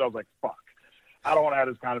said that, I was like, fuck. I don't want to have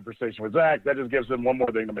this conversation with Zach. That just gives him one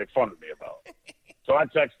more thing to make fun of me about. So I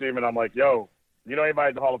texted him, and I'm like, yo, you know anybody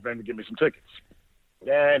at the Hall of Fame to give me some tickets?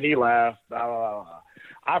 And he laughed.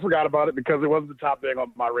 I forgot about it because it wasn't the top thing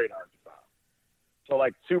on my radar at the time. So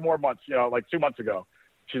 2 months, 2 months ago,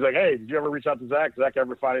 she's like, hey, did you ever reach out to Zach? Zach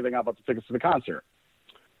ever find anything out about the tickets to the concert?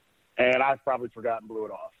 And I probably forgot and blew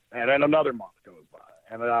it off. And then another month goes by.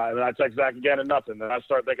 And then I text Zach again and nothing. Then I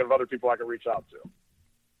start thinking of other people I can reach out to.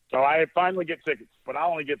 So I finally get tickets, but I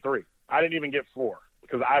only get 3. I didn't even get 4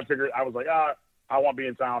 because I figured, I was like, I won't be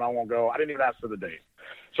in town. I won't go. I didn't even ask for the date.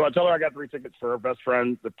 So I tell her I got 3 tickets for her best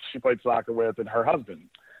friend that she played soccer with and her husband.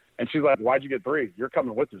 And she's like, why'd you get 3? You're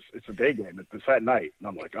coming with us. It's a day game. It's at night. And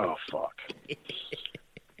I'm like, oh, fuck.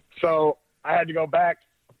 So I had to go back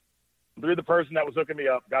through the person that was hooking me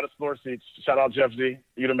up, got us floor seats. Shout out Jeff Z.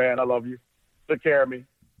 You the man. I love you. Took care of me.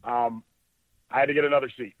 I had to get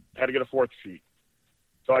another seat. I had to get a 4th seat.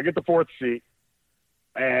 So I get the 4th seat.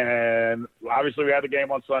 And obviously we had the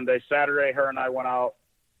game on Sunday. Saturday, her and I went out,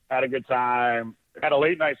 had a good time. Had a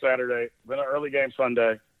late night Saturday, then an early game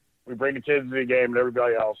Sunday. We bring the kids to the game and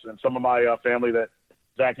everybody else. And some of my family that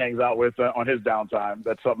Zach hangs out with on his downtime.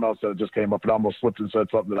 That's something else that just came up and almost slipped and said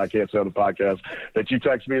something that I can't say on the podcast that you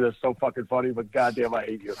text me that's so fucking funny, but goddamn, I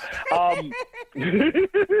hate you.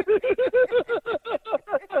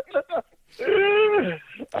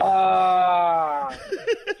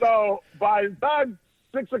 So by the time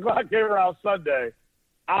 6 o'clock came around Sunday,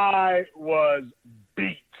 I was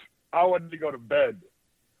beat. I wanted to go to bed.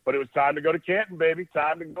 But it was time to go to Canton, baby.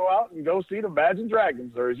 Time to go out and go see the Imagine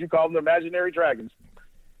Dragons, or as you call them, the Imaginary Dragons.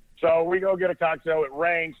 So we go get a cocktail. It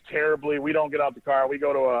rains terribly. We don't get out the car. We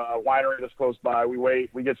go to a winery that's close by. We wait.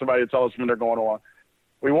 We get somebody to tell us when they're going on.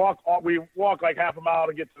 We walk like half a mile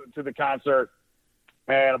to get to the concert.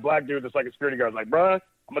 And a black dude that's like a security guard is like, bruh,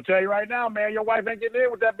 I'm going to tell you right now, man, your wife ain't getting in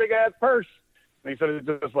with that big-ass purse. And he said it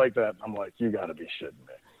just like that. I'm like, you got to be shitting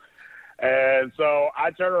me. And so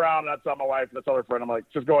I turn around and I tell my wife and I tell her friend, I'm like,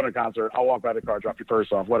 just go in the concert. I'll walk by the car, drop your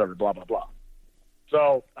purse off, whatever, blah, blah, blah.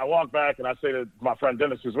 So I walk back and I say to my friend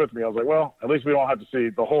Dennis, who's with me, I was like, well, at least we don't have to see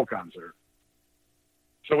the whole concert.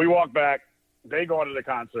 So we walk back. They go into the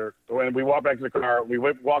concert. When we walk back to the car, we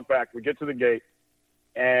walk back. We get to the gate.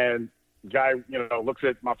 And guy, looks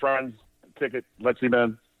at my friend's ticket, lets him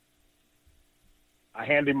in. I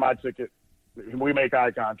hand him my ticket. We make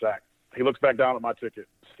eye contact. He looks back down at my ticket,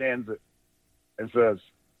 scans it, and says,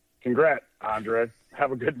 congrats, Andre.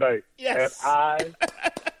 Have a good night. Yes. And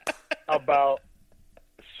I about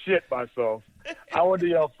shit myself. I wanted to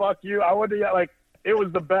yell, fuck you. I wanted to yell, it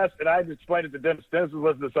was the best. And I had to explain it to Dennis. Dennis was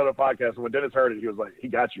listening to this other podcast. And when Dennis heard it, he was like, he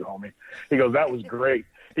got you, homie. He goes, that was great.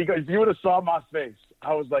 He goes, you would have saw my face.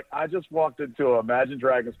 I was like, I just walked into an Imagine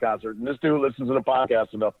Dragons concert, and this dude listens to the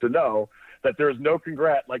podcast enough to know that there is no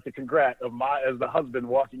congrat like the congrat of as the husband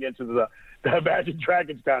walking into the Imagine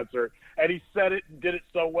Dragons concert. And he said it and did it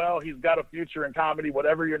so well. He's got a future in comedy,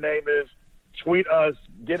 whatever your name is. Tweet us,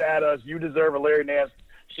 get at us. You deserve a Larry Nance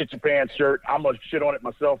shit your pants shirt. I'm going to shit on it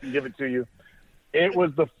myself and give it to you. It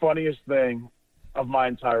was the funniest thing of my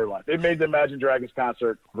entire life. It made the Imagine Dragons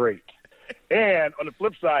concert great. And on the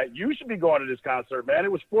flip side, you should be going to this concert, man.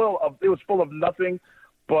 It was full of nothing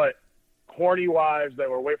but horny wives that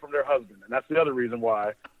were away from their husband. And that's the other reason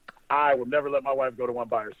why I will never let my wife go to one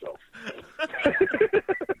by herself.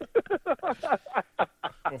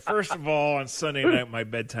 Well, first of all, on Sunday night, my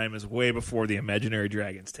bedtime is way before the Imaginary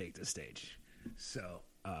Dragons take the stage. So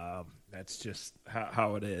that's just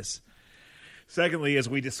how it is. Secondly, as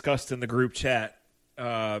we discussed in the group chat,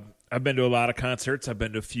 I've been to a lot of concerts. I've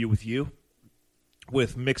been to a few with you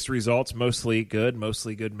with mixed results, mostly good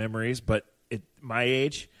memories. But at my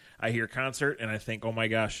age, I hear concert and I think, oh, my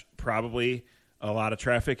gosh, probably a lot of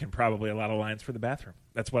traffic and probably a lot of lines for the bathroom.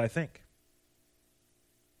 That's what I think.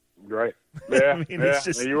 Right. Yeah, I mean, yeah. it's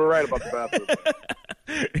just... You were right about the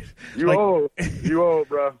bathroom. You old,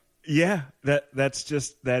 bro. Yeah, that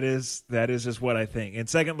is just what I think. And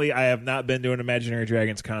secondly, I have not been to an Imaginary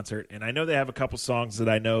Dragons concert, and I know they have a couple songs that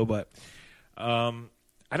I know, but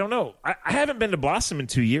I don't know. I haven't been to Blossom in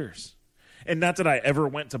 2 years, and not that I ever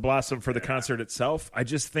went to Blossom for the concert itself. I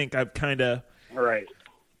just think I've kind of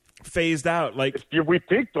phased out. We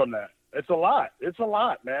peaked on that. It's a lot. It's a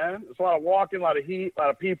lot, man. It's a lot of walking, a lot of heat, a lot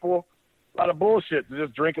of people. A lot of bullshit to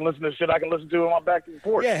just drink and listen to shit I can listen to on my back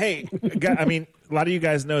porch. Yeah, hey, I mean, a lot of you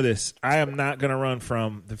guys know this. I am not going to run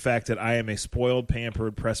from the fact that I am a spoiled,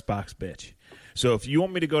 pampered press box bitch. So if you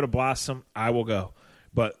want me to go to Blossom, I will go.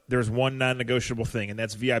 But there's one non-negotiable thing, and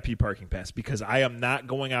that's VIP parking pass, because I am not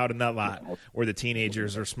going out in that lot where the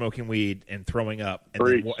teenagers are smoking weed and throwing up,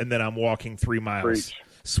 and then I'm walking 3 miles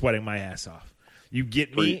sweating my ass off. You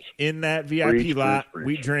get me in that VIP lot,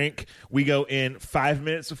 we drink, we go in 5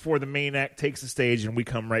 minutes before the main act takes the stage, and we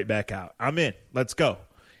come right back out. I'm in. Let's go.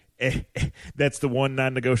 That's the one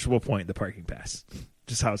non-negotiable point, the parking pass.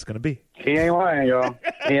 Just how it's going to be. He ain't lying, y'all.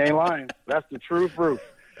 He ain't lying. That's the true proof.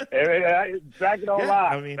 Zach don't lie.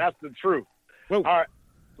 I mean, that's the truth. Whoa. All right.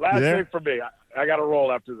 Last thing for me. I got to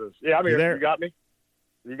roll after this. Yeah, I'm here. You got me?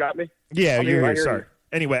 You got me? Yeah, you're here. Sorry.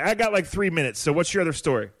 Anyway, I got like 3 minutes, so what's your other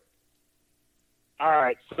story? All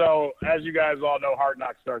right. So, as you guys all know, Hard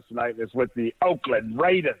Knocks starts tonight. It's with the Oakland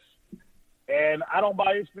Raiders. And I don't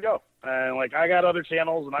buy HBO. And, like, I got other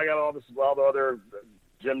channels, and I got all the other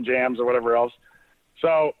Jim Jams or whatever else.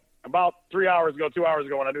 So, about 2 hours ago,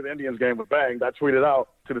 when I knew the Indians game was banged, I tweeted out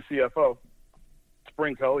to the CFO,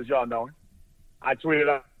 Springco, as y'all know him. I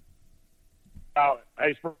tweeted out,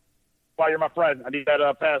 hey, Springco, you're my friend. I need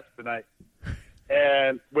that pass tonight.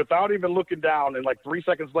 And without even looking down, and like 3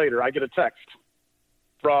 seconds later, I get a text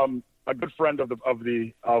from a good friend of the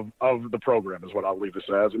program, is what I'll leave this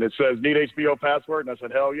as, and it says, "Need HBO password?" And I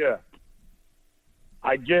said, "Hell yeah."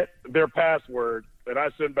 I get their password, and I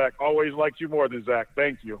send back, "Always liked you more than Zach.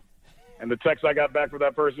 Thank you." And the text I got back from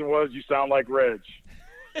that person was, "You sound like Reg."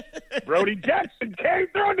 Brody Jackson came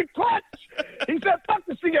through in the clutch. He said, "Fuck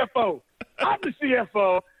the CFO. I'm the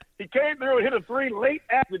CFO." He came through and hit a 3 late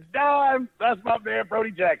after dime. That's my man,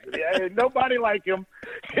 Brody Jackson. Yeah, nobody like him.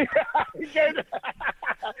 It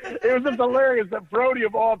was just hilarious that Brody,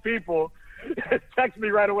 of all people, texted me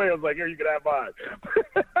right away. I was like, "Here, you can have mine."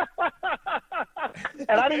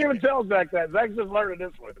 And I didn't even tell Zach that. Zach's just learning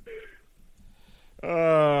this one.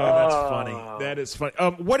 Oh, that's funny. That is funny.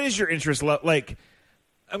 What is your interest level? Like,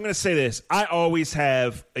 I'm going to say this. I always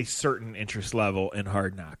have a certain interest level in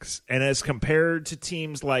Hard Knocks. And as compared to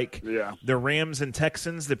teams like the Rams and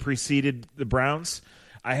Texans that preceded the Browns,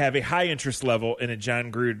 I have a high interest level in a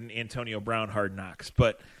John Gruden, Antonio Brown Hard Knocks.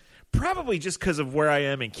 But probably just because of where I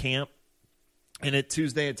am in camp and at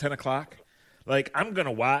Tuesday at 10 o'clock, like, I'm going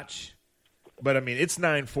to watch. But, I mean, it's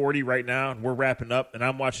 9:40 right now, and we're wrapping up, and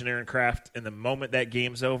I'm watching Aaron Kraft. And the moment that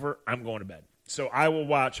game's over, I'm going to bed. So I will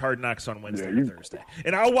watch Hard Knocks on Wednesday and Thursday.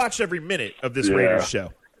 And I'll watch every minute of this Raiders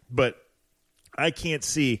show. But I can't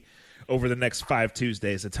see over the next 5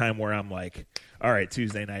 Tuesdays a time where I'm like, all right,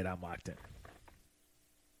 Tuesday night I'm locked in.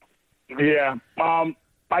 Yeah. I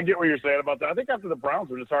get what you're saying about that. I think after the Browns,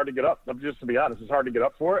 it's hard to get up. Just to be honest, it's hard to get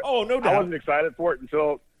up for it. Oh, no doubt. I wasn't excited for it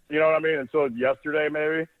until, you know what I mean, until yesterday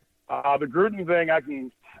maybe. The Gruden thing, I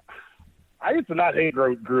used to not hate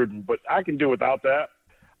Gruden, but I can do without that.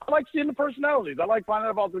 I like seeing the personalities. I like finding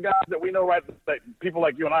out about the guys that we know, right, that people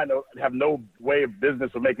like you and I know have no way of business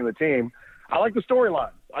of making the team. I like the storylines.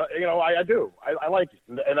 I do. I like it.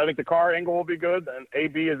 And I think the Carr angle will be good, and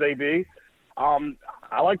AB is AB.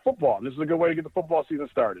 I like football, and this is a good way to get the football season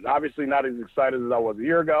started. Obviously not as excited as I was a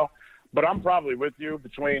year ago, but I'm probably with you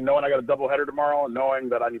between knowing I got a doubleheader tomorrow and knowing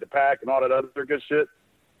that I need to pack and all that other good shit.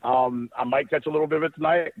 I might catch a little bit of it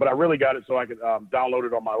tonight, but I really got it so I could download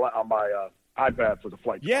it on my iPad for the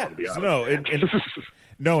flight. Yeah, and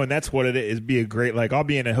that's what it is. Be a great, like, I'll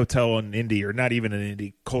be in a hotel in Indy, or not even in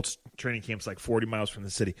Indy. Colts training camp's like 40 miles from the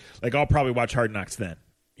city. Like, I'll probably watch Hard Knocks then,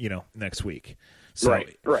 next week. So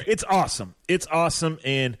right. It's awesome. It's awesome.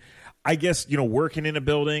 And I guess, working in a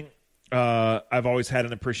building, I've always had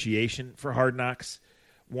an appreciation for Hard Knocks.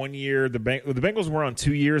 One year, the Bengals were on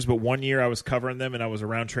 2 years, but 1 year I was covering them, and I was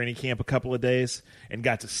around training camp a couple of days and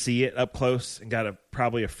got to see it up close and got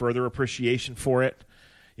probably a further appreciation for it,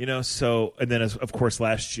 So, and then, of course,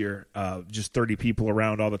 last year, just 30 people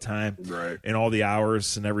around all the time, right, and all the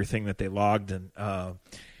hours and everything that they logged. And,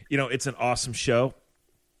 it's an awesome show.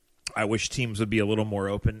 I wish teams would be a little more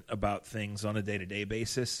open about things on a day-to-day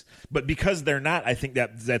basis. But because they're not, I think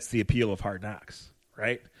that's the appeal of Hard Knocks,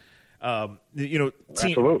 right?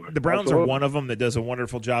 The Browns are one of them that does a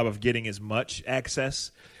wonderful job of getting as much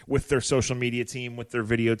access with their social media team, with their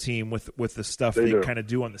video team, with the stuff they kind of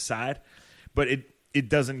do on the side. But it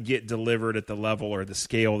doesn't get delivered at the level or the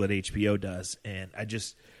scale that HBO does. And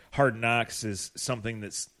Hard Knocks is something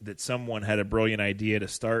that someone had a brilliant idea to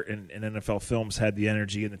start, and NFL Films had the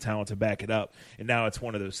energy and the talent to back it up. And now it's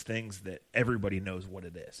one of those things that everybody knows what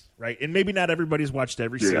it is, right? And maybe not everybody's watched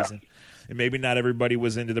every season, and maybe not everybody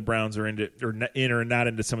was into the Browns or not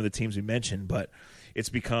into some of the teams we mentioned, but it's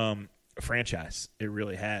become a franchise. It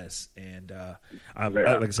really has. And like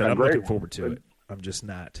I said, I'm looking forward to it. I'm just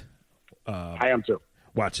not. I am too.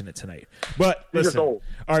 Watching it tonight. But listen, all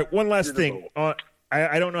right, one last thing.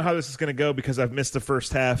 I don't know how this is going to go because I've missed the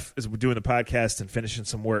first half as we're doing the podcast and finishing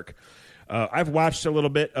some work. I've watched a little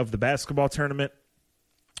bit of the basketball tournament.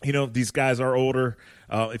 These guys are older.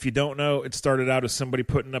 If you don't know, it started out as somebody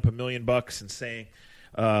putting up $1 million and saying,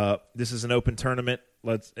 this is an open tournament.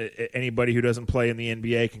 Anybody who doesn't play in the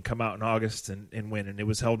NBA can come out in August and win. And it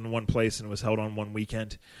was held in one place and it was held on one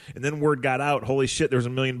weekend. And then word got out, holy shit, there's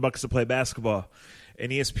 $1 million to play basketball. And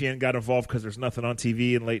ESPN got involved because there's nothing on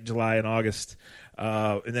TV in late July and August.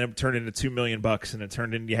 And then it turned into $2 million, and it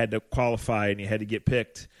turned into you had to qualify and you had to get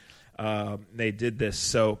picked. They did this.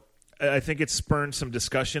 So I think it's spurned some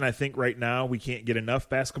discussion. I think right now we can't get enough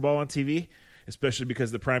basketball on TV, especially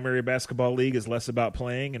because the primary basketball league is less about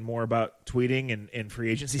playing and more about tweeting and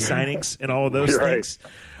free agency signings and all of those things.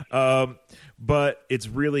 But it's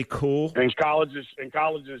really cool. And college is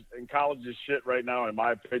shit right now, in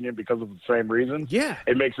my opinion, because of the same reasons. Yeah.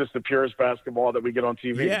 It makes this the purest basketball that we get on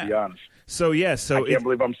TV, to be honest. So I can't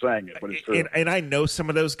believe I'm saying it, but it's true. And I know some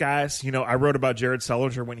of those guys. You know, I wrote about Jared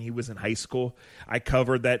Sullinger when he was in high school. I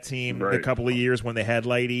covered that team a couple of years when they had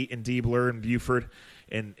Lighty and Diebler and Buford.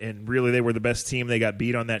 And really, they were the best team. They got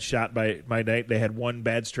beat on that shot by night. They had one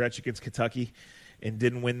bad stretch against Kentucky and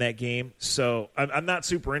didn't win that game. So I'm not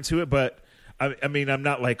super into it, but I mean, I'm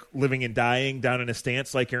not like living and dying down in a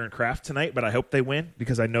stance like Aaron Kraft tonight, but I hope they win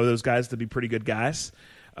because I know those guys to be pretty good guys.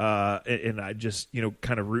 And I just,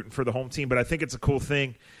 kind of rooting for the home team. But I think it's a cool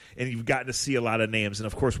thing, and you've gotten to see a lot of names. And,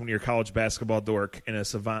 of course, when you're a college basketball dork and a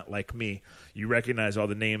savant like me, you recognize all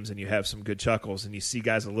the names and you have some good chuckles. And you see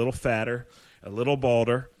guys a little fatter, a little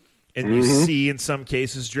balder. And you see in some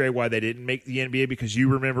cases, Dre, why they didn't make the NBA because you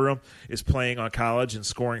remember them is playing on college and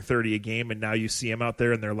scoring 30 a game, and now you see them out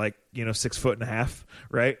there and they're like 6'1.5",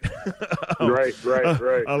 right?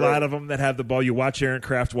 Right. A lot of them that have the ball. You watch Aaron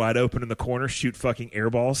Kraft wide open in the corner shoot fucking air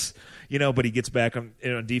balls, but he gets back on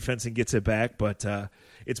defense and gets it back. But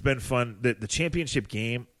it's been fun. The championship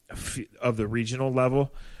game of the regional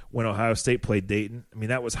level when Ohio State played Dayton, I mean,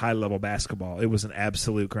 that was high-level basketball. It was an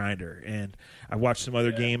absolute grinder. And I watched some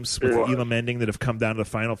other games with Elam Ending that have come down to the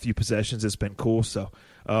final few possessions. It's been cool. So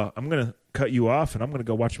I'm going to cut you off, and I'm going to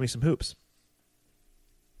go watch me some hoops.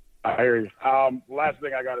 I hear you. Last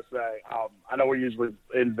thing I got to say, I know we usually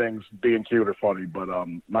end things being cute or funny, but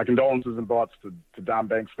my condolences and thoughts to Don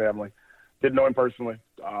Banks' family. Didn't know him personally,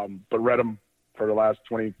 but read him for the last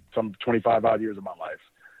 25-odd years of my life.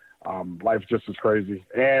 Life just is crazy.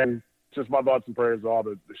 And just my thoughts and prayers to all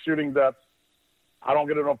the shooting deaths. I don't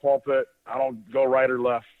get in a pulpit. I don't go right or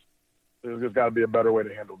left. There's just got to be a better way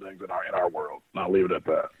to handle things in our world. And I'll leave it at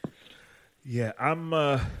that. Yeah, I'm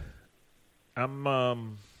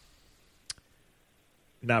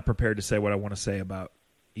not prepared to say what I want to say about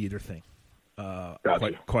either thing.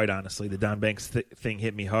 Gotcha. Quite honestly, the Don Banks thing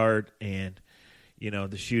hit me hard, and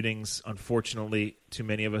the shootings, unfortunately, too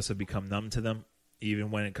many of us have become numb to them.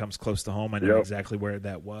 Even when it comes close to home, I know exactly where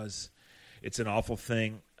that was. It's an awful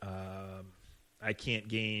thing. I can't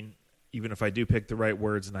gain, even if I do pick the right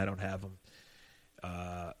words and I don't have them.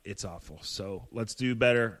 It's awful. So let's do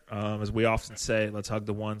better. As we often say, let's hug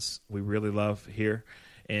the ones we really love here.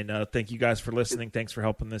 And thank you guys for listening. Thanks for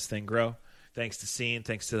helping this thing grow. Thanks to Scene.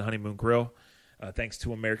 Thanks to the Honeymoon Grill. Thanks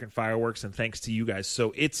to American Fireworks. And thanks to you guys.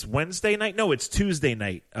 So it's Wednesday night? No, it's Tuesday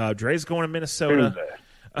night. Dre's going to Minnesota.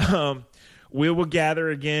 Tuesday. We will gather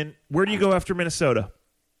again. Where do you go after Minnesota?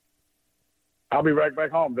 I'll be right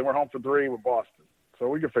back home. Then we're home for 3 with Boston. So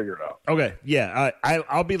we can figure it out. Okay, yeah.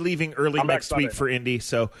 I'll be leaving early next week for Indy,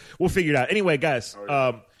 so we'll figure it out. Anyway, guys,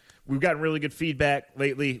 we've gotten really good feedback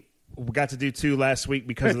lately. We got to do 2 last week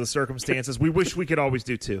because of the circumstances. We wish we could always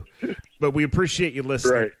do 2, but we appreciate you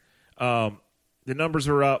listening. Right. The numbers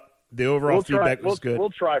are up. The overall feedback was good.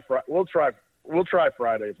 We'll try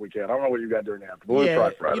Friday if we can. I don't know what you got during the afternoon, but we'll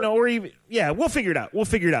try Friday. Or even we'll figure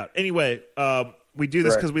it out. Anyway, we do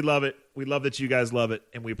this because we love it. We love that you guys love it,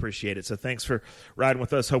 and we appreciate it. So thanks for riding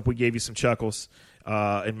with us. Hope we gave you some chuckles,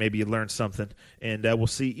 and maybe you learned something. And we'll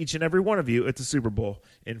see each and every one of you at the Super Bowl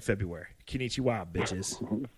in February. Konnichiwa, bitches.